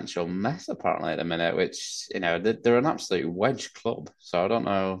financial mess apparently at the minute, which, they're an absolute wedge club. So I don't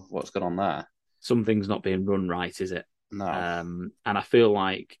know what's going on there. Something's not being run right, is it? No. And I feel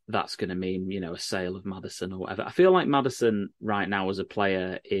like that's going to mean, a sale of Maddison or whatever. I feel like Maddison right now as a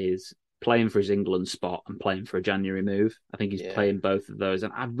player is playing for his England spot and playing for a January move. I think he's playing both of those.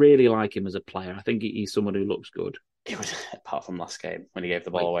 And I really like him as a player. I think he's someone who looks good. It was, apart from last game when he gave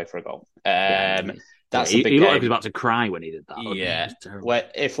the ball away for a goal. That's a big game. He looked like he was about to cry when he did that. Yeah. Well,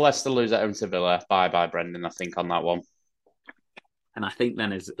 if Leicester lose at home to Villa, bye Brendan, I think, on that one. And I think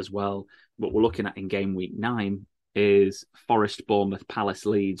then as well, what we're looking at in game week 9 is Forest, Bournemouth, Palace,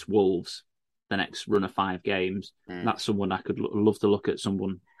 Leeds, Wolves, the next run of 5 games. That's someone I could love to look at.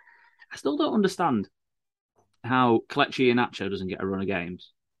 Someone I still don't understand how Kelechi Iheanacho doesn't get a run of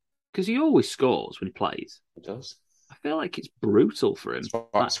games, because he always scores when he plays. He does. I feel like it's brutal for him.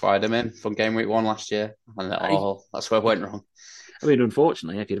 That's why I had him in from game week 1 last year, and that's where it went wrong. I mean,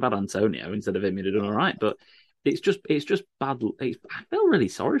 unfortunately, if you'd have had Antonio instead of him, you'd have done all right. But it's just bad. I feel really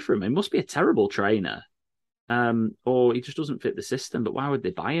sorry for him. He must be a terrible trainer. Or he just doesn't fit the system. But why would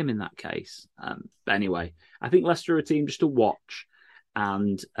they buy him in that case? But anyway, I think Leicester are a team just to watch,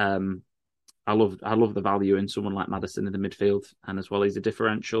 and I love the value in someone like Maddison in the midfield, and as well he's a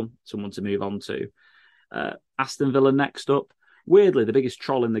differential, someone to move on to. Aston Villa next up. Weirdly, the biggest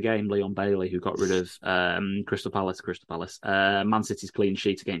troll in the game, Leon Bailey, who got rid of Crystal Palace. Man City's clean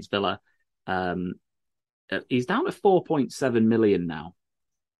sheet against Villa. He's down at 4.7 million now,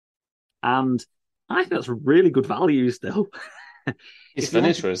 and I think that's really good value still. His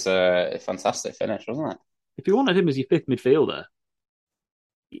finish was a fantastic finish, wasn't it? If you wanted him as your 5th midfielder,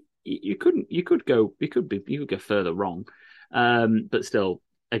 you could go further wrong, but still,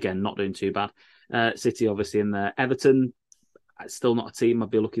 again, not doing too bad. City obviously in there. Everton, still not a team I'd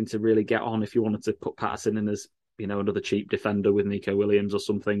be looking to really get on. If you wanted to put Patterson in as another cheap defender with Nico Williams or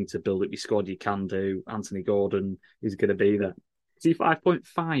something to build up your squad, you can do. Anthony Gordon is going to be there. Is he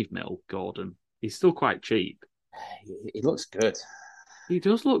 5.5 mil, Gordon? He's still quite cheap. He looks good. He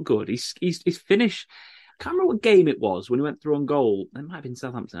does look good. He's finished. I can't remember what game it was when he went through on goal. It might have been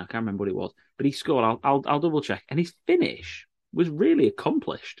Southampton. I can't remember what it was, but he scored. I'll double check. And his finish was really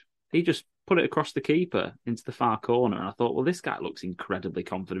accomplished. He just put it across the keeper into the far corner, and I thought, well, this guy looks incredibly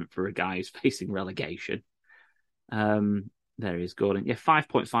confident for a guy who's facing relegation. There he is, Gordon. Yeah,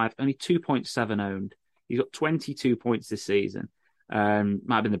 5.5, only 2.7 owned. He's got 22 points this season. Might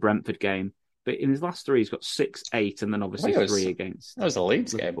have been the Brentford game. But in his last 3, he's got 6, 8, and then obviously 3 against. That was the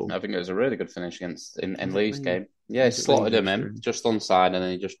Leeds Liverpool game. I think it was a really good finish in Leeds game. Yeah, he slotted him in just onside, and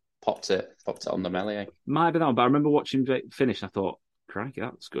then he just popped it on the Meslier. Might have been that, but I remember watching finish. I thought, crikey,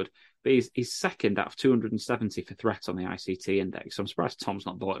 that's good. But he's second out of 270 for threat on the ICT index. So I'm surprised Tom's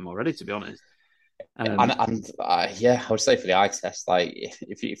not bought him already, to be honest. I would say for the eye test, like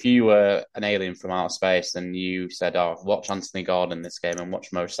if you were an alien from outer space and you said, "Oh, watch Anthony Gordon this game and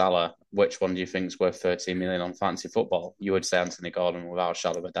watch Mo Salah, which one do you think is worth 13 million on fantasy football?" You would say Anthony Gordon without a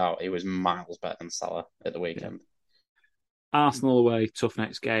shadow of a doubt. He was miles better than Salah at the weekend. Arsenal away, tough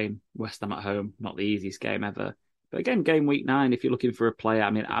next game. West Ham at home, not the easiest game ever. But again, game week 9, if you're looking for a player,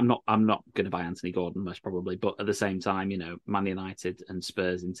 I mean, I'm not going to buy Anthony Gordon most probably, but at the same time, Man United and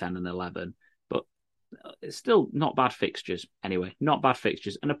Spurs in 10 and 11. But it's still not bad fixtures anyway, not bad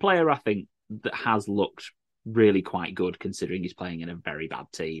fixtures. And a player I think that has looked really quite good considering he's playing in a very bad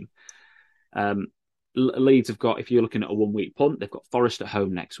team. Leeds have got, if you're looking at a 1 week punt, they've got Forest at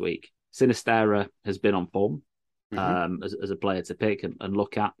home next week. Sinisterra has been on form as a player to pick and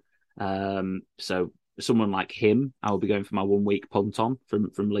look at. So someone like him, I will be going for my 1 week punt on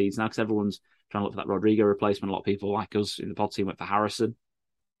from Leeds now because everyone's trying to look for that Rodrigo replacement. A lot of people like us in the pod team went for Harrison.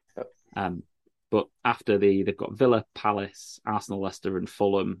 But after they've got Villa, Palace, Arsenal, Leicester, and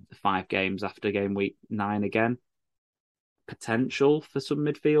Fulham, 5 games after game week 9 again. Potential for some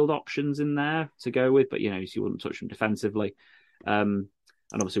midfield options in there to go with, but you wouldn't touch them defensively. And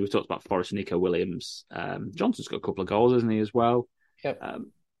obviously, we've talked about Forest and Nico Williams. Johnson's got a couple of goals, hasn't he, as well? Yep.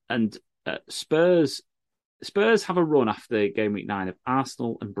 And Spurs have a run after game week 9 of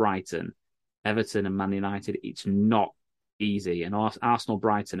Arsenal and Brighton, Everton and Man United. It's not easy. And Arsenal,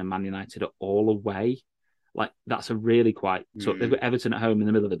 Brighton and Man United are all away. Like, that's a really quite... So they've got Everton at home in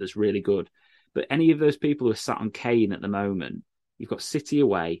the middle of it that's really good. But any of those people who are sat on Kane at the moment, you've got City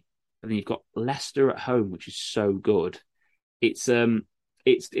away, and then you've got Leicester at home, which is so good. It's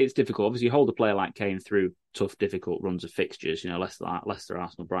difficult. Obviously, you hold a player like Kane through tough, difficult runs of fixtures. Leicester,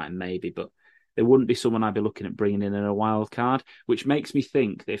 Arsenal, Brighton, maybe, but there wouldn't be someone I'd be looking at bringing in a wild card, which makes me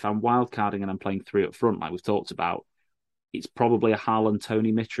think that if I'm wild carding and I'm playing 3 up front, like we've talked about, it's probably a Haaland,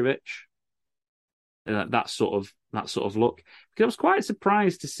 Tony, Mitrovic. That sort of look. Because I was quite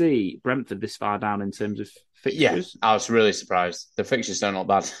surprised to see Brentford this far down in terms of fixtures. Yeah, I was really surprised. The fixtures don't look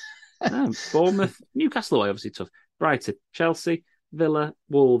bad. No, Bournemouth, Newcastle away, obviously tough. Brighton, Chelsea, Villa,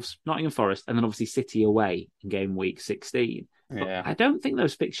 Wolves, Nottingham Forest, and then obviously City away in game week 16. Yeah. But I don't think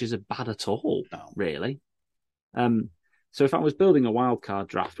those fixtures are bad at all, really. So if I was building a wildcard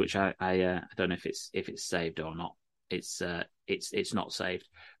draft, which I don't know if it's saved or not, it's not saved,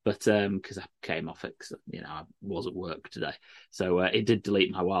 but because I came off it because I was at work today, so it did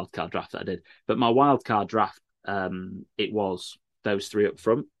delete my wildcard draft that I did. But my wildcard draft, it was those 3 up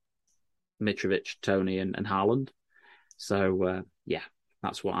front: Mitrovic, Tony, and Haaland. So yeah,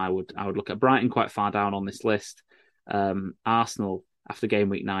 that's what I would look at. Brighton quite far down on this list. Arsenal after game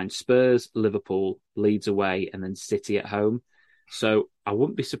week 9, Spurs, Liverpool, Leeds away, and then City at home. So I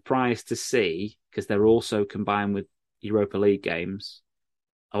wouldn't be surprised to see, because they're also combined with Europa League games,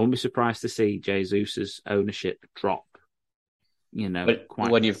 I wouldn't be surprised to see Jesus' ownership drop.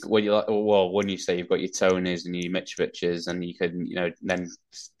 When you say you've got your Tonys and your Mitrovic's, and you can then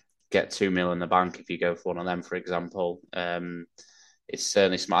get 2 mil in the bank if you go for one of them, for example. It's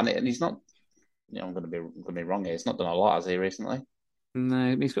certainly smart, and he's not. I'm going to be wrong here. He's not done a lot, has he, recently?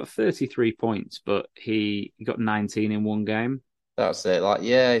 No, he's got 33 points, but he got 19 in one game. That's it.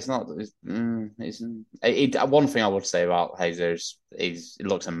 He's not. One thing I would say about Jesus, he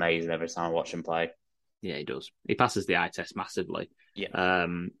looks amazing every time I watch him play. Yeah, he does. He passes the eye test massively. Yeah.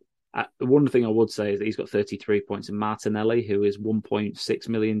 One thing I would say is that he's got 33 points, and Martinelli, who is 1.6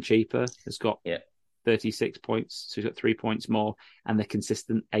 million cheaper, has got 36 points. So he's got 3 points more, and they're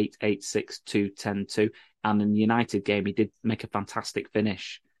consistent 8, 8, 6, 2, 10, 2. And in the United game, he did make a fantastic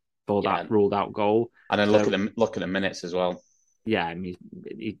finish for that ruled out goal. And then look at the minutes as well. Yeah, I mean,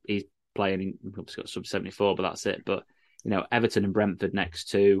 he's playing. He's got sub 74, but that's it. But Everton and Brentford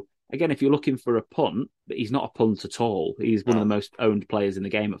next to. Again, if you're looking for a punt, but he's not a punt at all. He's one of the most owned players in the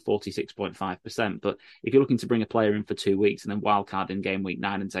game at 46.5%. But if you're looking to bring a player in for 2 weeks and then wildcard in game week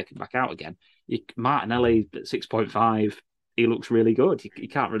 9 and take him back out again, Martinelli at 6.5, he looks really good. You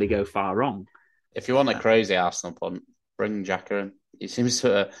can't really go far wrong. If you want a crazy Arsenal punt, bring Xhaka in. He seems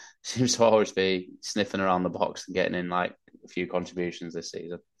to always be sniffing around the box and getting in like a few contributions this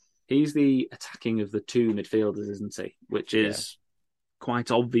season. He's the attacking of the 2 midfielders, isn't he? Which is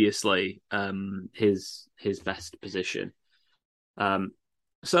quite obviously his best position. Obviously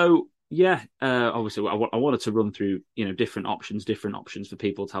I wanted to run through different options for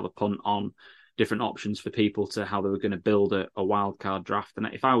people to have a punt on, different options for people to how they were going to build a wildcard draft. And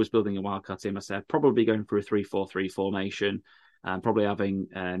if I was building a wildcard team, I said I'd probably going for a 3-4-3 formation, probably having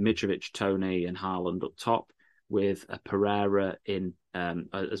Mitrovic, Tony, and Haaland up top with a Pereira in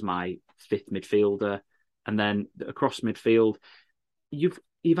as my 5th midfielder, and then across midfield. You've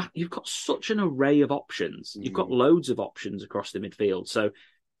got such an array of options. You've got loads of options across the midfield. So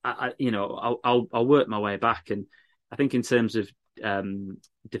I'll work my way back, and I think in terms of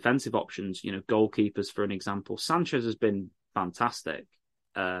defensive options, goalkeepers for an example, Sanchez has been fantastic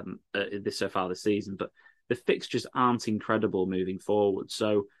so far this season. But the fixtures aren't incredible moving forward.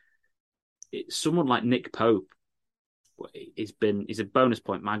 So someone like Nick Pope he's a bonus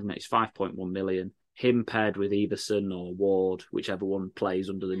point magnet. He's 5.1 million. Him paired with Everson or Ward, whichever one plays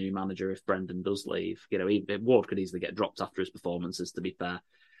under the new manager if Brendan does leave. Ward could easily get dropped after his performances, to be fair.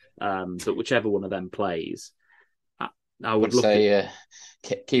 But whichever one of them plays, I would say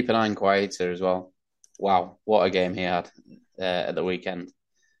keep an eye on Quater as well. Wow, what a game he had at the weekend.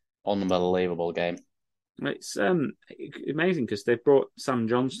 Unbelievable game. It's amazing because they've brought Sam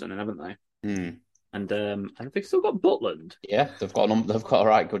Johnston in, haven't they? And they've still got Butland. Yeah, they've got a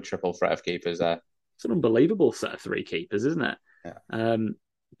right good triple threat of keepers there. It's an unbelievable set of three keepers, isn't it? Yeah.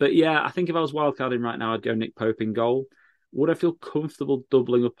 But yeah, I think if I was wildcarding right now, I'd go Nick Pope in goal. Would I feel comfortable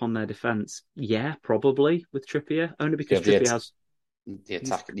doubling up on their defence? Yeah, probably with Trippier, only because Trippier has the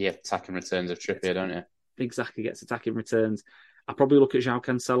attacking returns of Trippier, don't you? Exactly, gets attacking returns. I probably look at João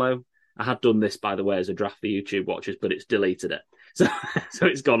Cancelo. I had done this, by the way, as a draft for YouTube watchers, but it's deleted it. So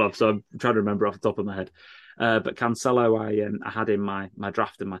it's gone off. So I'm trying to remember off the top of my head. But Cancelo, I had in my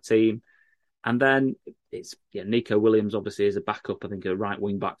draft in my team. And then it's Nico Williams, obviously, is a backup. I think a right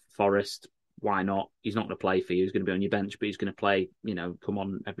wing back for Forest. Why not? He's not going to play for you. He's going to be on your bench, but he's going to play, come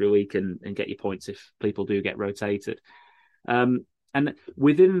on every week and get you points if people do get rotated. And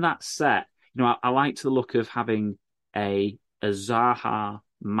within that set, I liked the look of having a Zaha,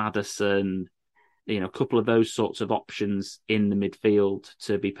 Maddison, a couple of those sorts of options in the midfield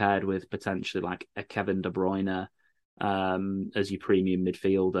to be paired with potentially like a Kevin De Bruyne as your premium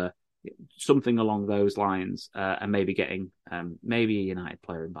midfielder, something along those lines, and maybe getting maybe a United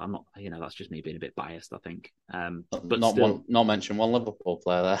player in, but I'm not, that's just me being a bit biased, I think. But not mention one Liverpool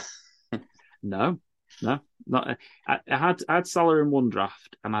player there. No, not. I had Salah in one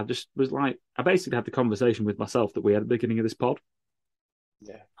draft, and I just was like, I basically had the conversation with myself that we had at the beginning of this pod.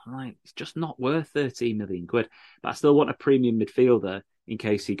 Yeah, I'm like, it's just not worth 13 million quid. But I still want a premium midfielder in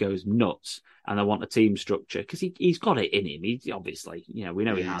case he goes nuts, and I want a team structure because he's got it in him. He obviously, we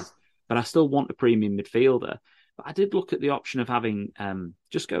know he has. But I still want a premium midfielder. But I did look at the option of having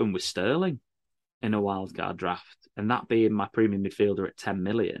just going with Sterling in a wildcard draft, and that being my premium midfielder at 10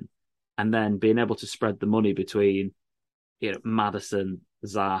 million, and then being able to spread the money between Maddison,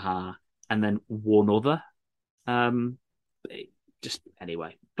 Zaha, and then one other. Just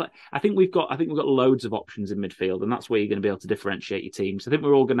anyway, but I think we've got loads of options in midfield, and that's where you're going to be able to differentiate your teams. I think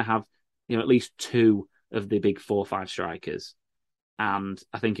we're all going to have at least two of the big 4-5 strikers. And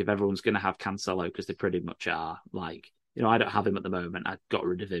I think if everyone's going to have Cancelo, because they pretty much are, I don't have him at the moment. I got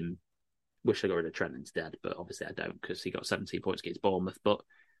rid of him. Wish I got rid of Trent instead, but obviously I don't because he got 17 points against Bournemouth. But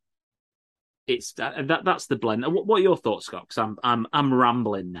it's that's the blend. What are your thoughts, Scott? Because I'm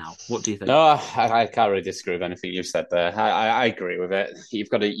rambling now. What do you think? No, I can't really disagree with anything you've said there. I agree with it. You've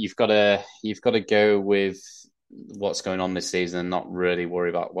got to go with what's going on this season and not really worry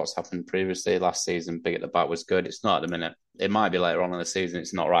about what's happened previously. Last season, big at the back was good. It's not at the minute. It might be later on in the season.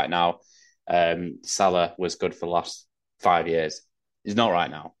 It's not right now. Salah was good for the last 5 years. He's not right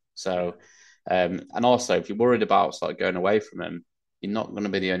now. So, and also, if you're worried about sort of going away from him, you're not going to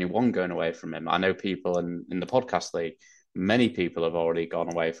be the only one going away from him. I know people in the podcast league, many people have already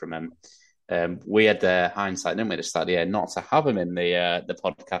gone away from him. We had the hindsight, didn't we, to start the year, not to have him in the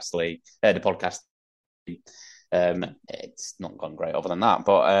podcast league, the podcast league. It's not gone great other than that,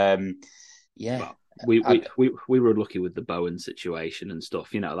 but yeah. Well, we were lucky with the Bowen situation and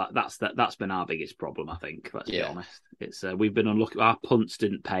stuff. That's been our biggest problem, I think. Let's be honest. It's we've been unlucky. Our punts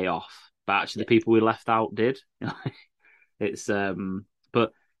didn't pay off, but actually the people we left out did. It's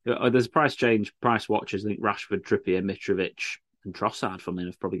but there's a price change. Price watchers. I think Rashford, Trippier, Mitrovic, and Trossard, funnily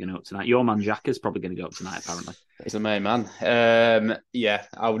enough, probably going to go up tonight. Your man Jack is probably going to go up tonight. Apparently, he's the main man. Yeah,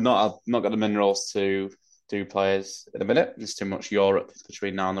 I would not. I've not got the minerals to do players in a minute. There's too much Europe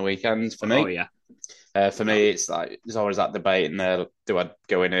between now and the weekend for me. Oh yeah. For me, it's like there's always that debate in there. Do I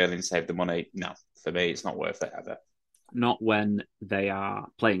go in early and save the money? No, for me, it's not worth it ever. Not when they are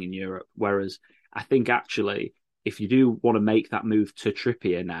playing in Europe. Whereas I think actually, if you do want to make that move to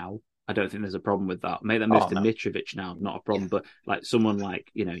Trippier now, I don't think there's a problem with that. Make that move to Mitrovic now, not a problem. Yeah. But like someone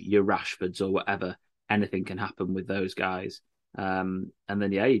like your Rashfords or whatever, anything can happen with those guys. And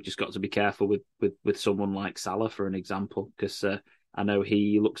then you just got to be careful with someone like Salah, for an example, because I know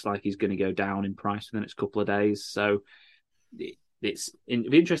he looks like he's going to go down in price in the next couple of days. So it'll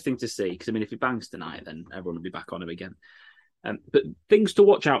be interesting to see, because if he bangs tonight, then everyone will be back on him again. But things to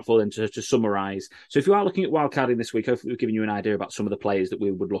watch out for then, to summarise. So if you are looking at wildcarding this week, hopefully we've given you an idea about some of the players that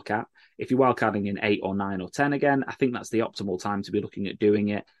we would look at. If you're wildcarding in 8 or 9 or 10 again, I think that's the optimal time to be looking at doing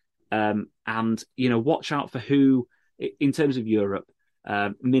it. And watch out for who, in terms of Europe,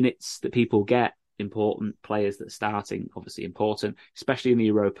 minutes that people get. important. Players that are starting, obviously important, especially in the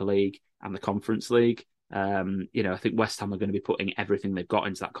Europa League and the Conference League. I think West Ham are going to be putting everything they've got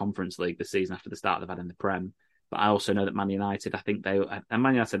into that Conference League this season after the start they've had in the Prem. But I also know that Man United, and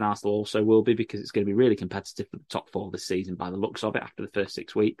Man United and Arsenal also will be, because it's going to be really competitive for the top four this season by the looks of it after the first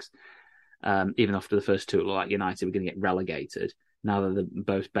 6 weeks. Even after the first two, it looked like United were going to get relegated. Now they're the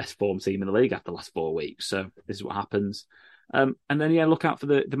both best formed team in the league after the last 4 weeks. So this is what happens. And then, look out for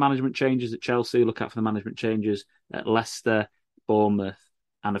the management changes at Chelsea, look out for the management changes at Leicester, Bournemouth,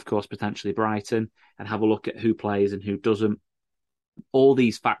 and of course, potentially Brighton, and have a look at who plays and who doesn't. All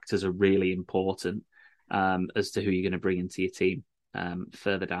these factors are really important as to who you're going to bring into your team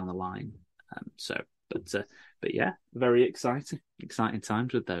further down the line. But yeah, very exciting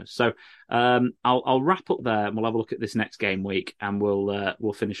times with those. So I'll wrap up there, and we'll have a look at this next game week, and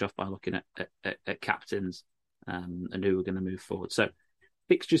we'll finish off by looking at captains and who we're going to move forward. So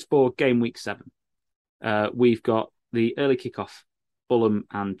fixtures for game week 7. We've got the early kickoff: Fulham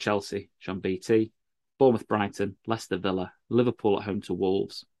and Chelsea, on BT. Bournemouth, Brighton, Leicester, Villa, Liverpool at home to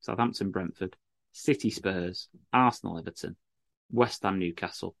Wolves, Southampton, Brentford, City, Spurs, Arsenal, Everton, West Ham,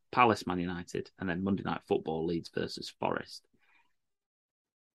 Newcastle, Palace, Man United, and then Monday Night Football, Leeds versus Forest.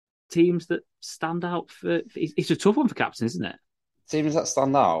 Teams that stand out for... It's a tough one for captains, isn't it? Teams that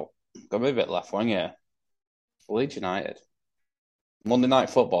stand out. Got to be a bit left wing here. Leeds United. Monday Night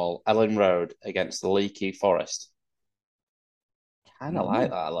Football, Ellen Road against the leaky Forest. Kind of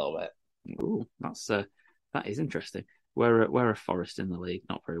like that a little bit. Ooh, that is interesting. Where are Forest in the league?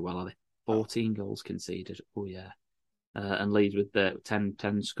 Not very well, are they? 14 goals conceded. Oh yeah. And Leeds with the 10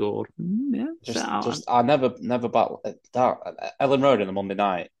 scored. I never back that. Ellen Road in the Monday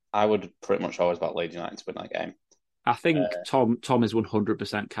night. I would pretty much always back Leeds United to win that game. I think Tom is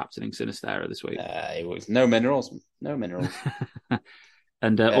 100% captaining Sinistera this week. It was no minerals.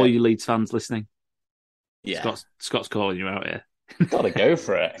 And all you Leeds fans listening, yeah, Scott's calling you out here. Got to go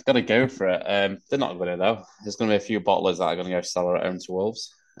for it. They're not going to though. There's going to be a few bottlers that are going to go sell at home to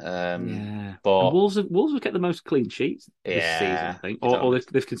Wolves. But and Wolves will get the most clean sheets this season, I think, or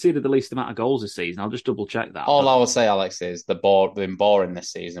they've conceded the least amount of goals this season. I'll just double check that. I will say, Alex, is they've been boring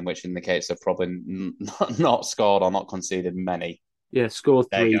this season, which indicates they've probably not scored or not conceded many. Yeah, scored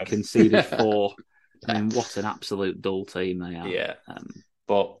 3, conceded 4. I mean, what an absolute dull team they are. Yeah,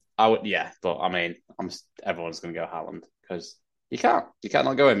 everyone's going to go Haaland because you can't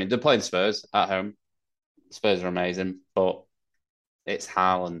not go him. They're playing Spurs at home. Spurs are amazing, but it's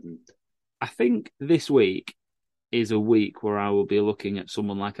Haaland. I think this week is a week where I will be looking at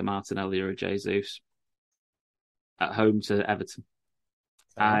someone like a Martinelli or a Jesus at home to Everton.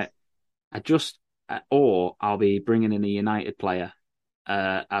 Or I'll be bringing in a United player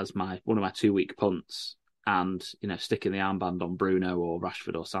as one of my 2-week punts, and sticking the armband on Bruno or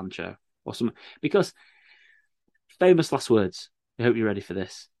Rashford or Sancho or something. Because famous last words. I hope you're ready for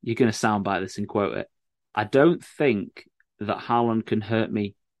this. You're going to soundbite this and quote it. I don't think that Haaland can hurt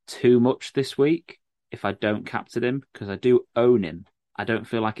me too much this week if I don't captain him, because I do own him. I don't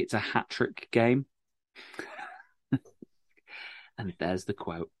feel like it's a hat-trick game. And there's the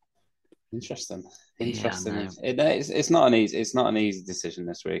quote. Interesting. Yeah, it's not an easy decision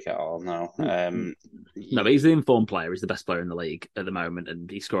this week at all. No. No, but he's the informed player. He's the best player in the league at the moment, and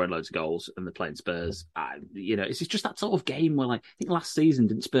he's scoring loads of goals. And they're playing Spurs. It's just that sort of game where, I think last season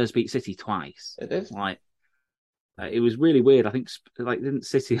didn't Spurs beat City twice? It did. It was really weird. I think didn't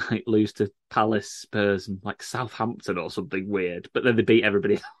City lose to Palace, Spurs, and Southampton or something weird? But then they beat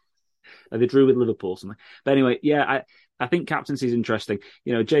everybody. They drew with Liverpool or something. But anyway, yeah, I think captaincy is interesting.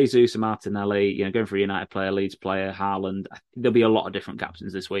 Jesus and Martinelli, going for a United player, Leeds player, Haaland. There'll be a lot of different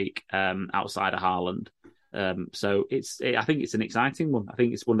captains this week outside of Haaland. So I think it's an exciting one. I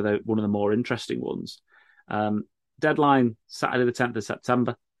think it's one of the more interesting ones. Deadline Saturday the 10th of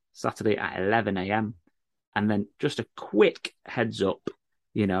September, Saturday at 11 a.m. And then just a quick heads up,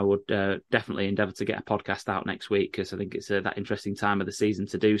 would definitely endeavour to get a podcast out next week, because I think it's that interesting time of the season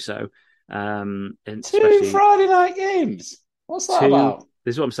to do so. And 2 Friday night games. What's that about?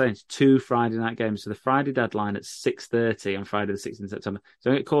 This is what I'm saying. It's 2 Friday night games. So the Friday deadline at 6:30 on Friday the 16th of September.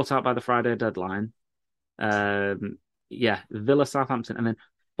 So I get caught out by the Friday deadline. Villa, Southampton, and then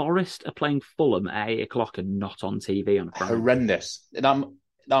Forest are playing Fulham at 8 o'clock and not on TV on a Friday. Horrendous.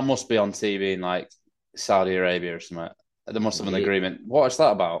 That must be on TV in Saudi Arabia or something. There must have an agreement. What is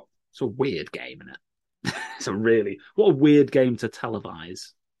that about? It's a weird game, isn't it? What a weird game to televise,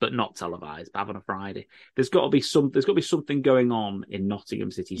 but not televise, but have on a Friday. There's got to be something going on in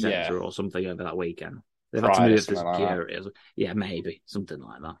Nottingham City Centre or something over that weekend. They've had to move it for security. Yeah, maybe something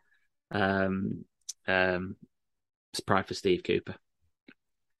like that. It's pride for Steve Cooper.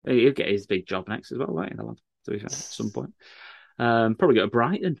 He'll get his big job next as well, right? The lad, to be fair, at some point. Probably go to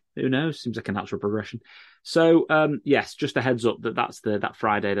Brighton. Who knows? Seems like a natural progression. So, yes, just a heads up that's that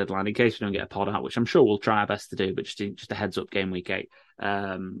Friday deadline in case we don't get a pod out, which I'm sure we'll try our best to do. But just a heads up, game week 8.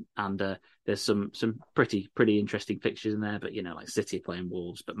 And there's some pretty interesting fixtures in there. But like City playing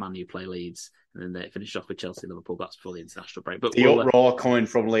Wolves, but Man U play Leeds, and then they finish off with Chelsea, Liverpool. That's before the international break. But the uproar coming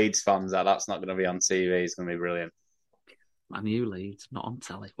from Leeds fans that's not going to be on TV. It's going to be brilliant. Man U Leeds, not on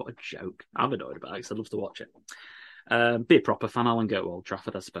telly. What a joke! I'm annoyed about it because I'd love to watch it. Be a proper fan, Alan, go to Old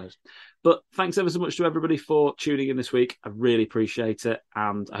Trafford, I suppose. But thanks ever so much to everybody for tuning in this week. I really appreciate it,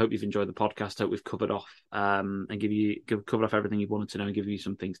 and I hope you've enjoyed the podcast. I hope we've covered off and covered off everything you've wanted to know and give you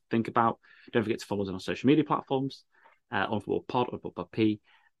some things to think about. Don't forget to follow us on our social media platforms, on Football Pod or Football P,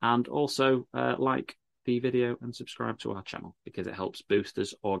 and also like the video and subscribe to our channel because it helps boost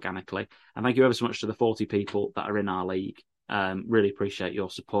us organically. And thank you ever so much to the 40 people that are in our league. Really appreciate your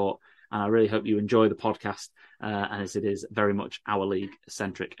support. And I really hope you enjoy the podcast, as it is very much our league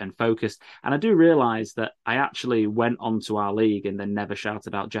centric and focused. And I do realise that I actually went onto our league and then never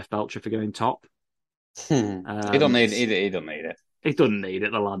shouted out Jeff Belcher for going top. He don't need it. He don't need it. He doesn't need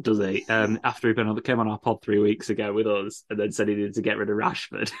it, the lad, does he? After he came on our pod 3 weeks ago with us and then said he needed to get rid of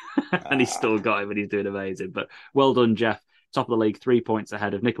Rashford. And he's still got him and he's doing amazing. But well done, Jeff. Top of the league, 3 points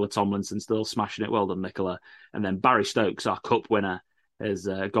ahead of Nicola Tomlinson, still smashing it. Well done, Nicola. And then Barry Stokes, our cup winner, has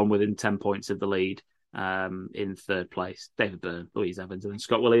gone within 10 points of the lead in third place. David Byrne, Louise Evans, and then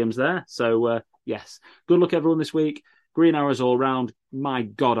Scott Williams there. So, yes, good luck, everyone, this week. Green arrows all round. My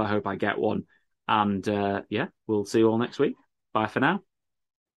God, I hope I get one. And, we'll see you all next week. Bye for now.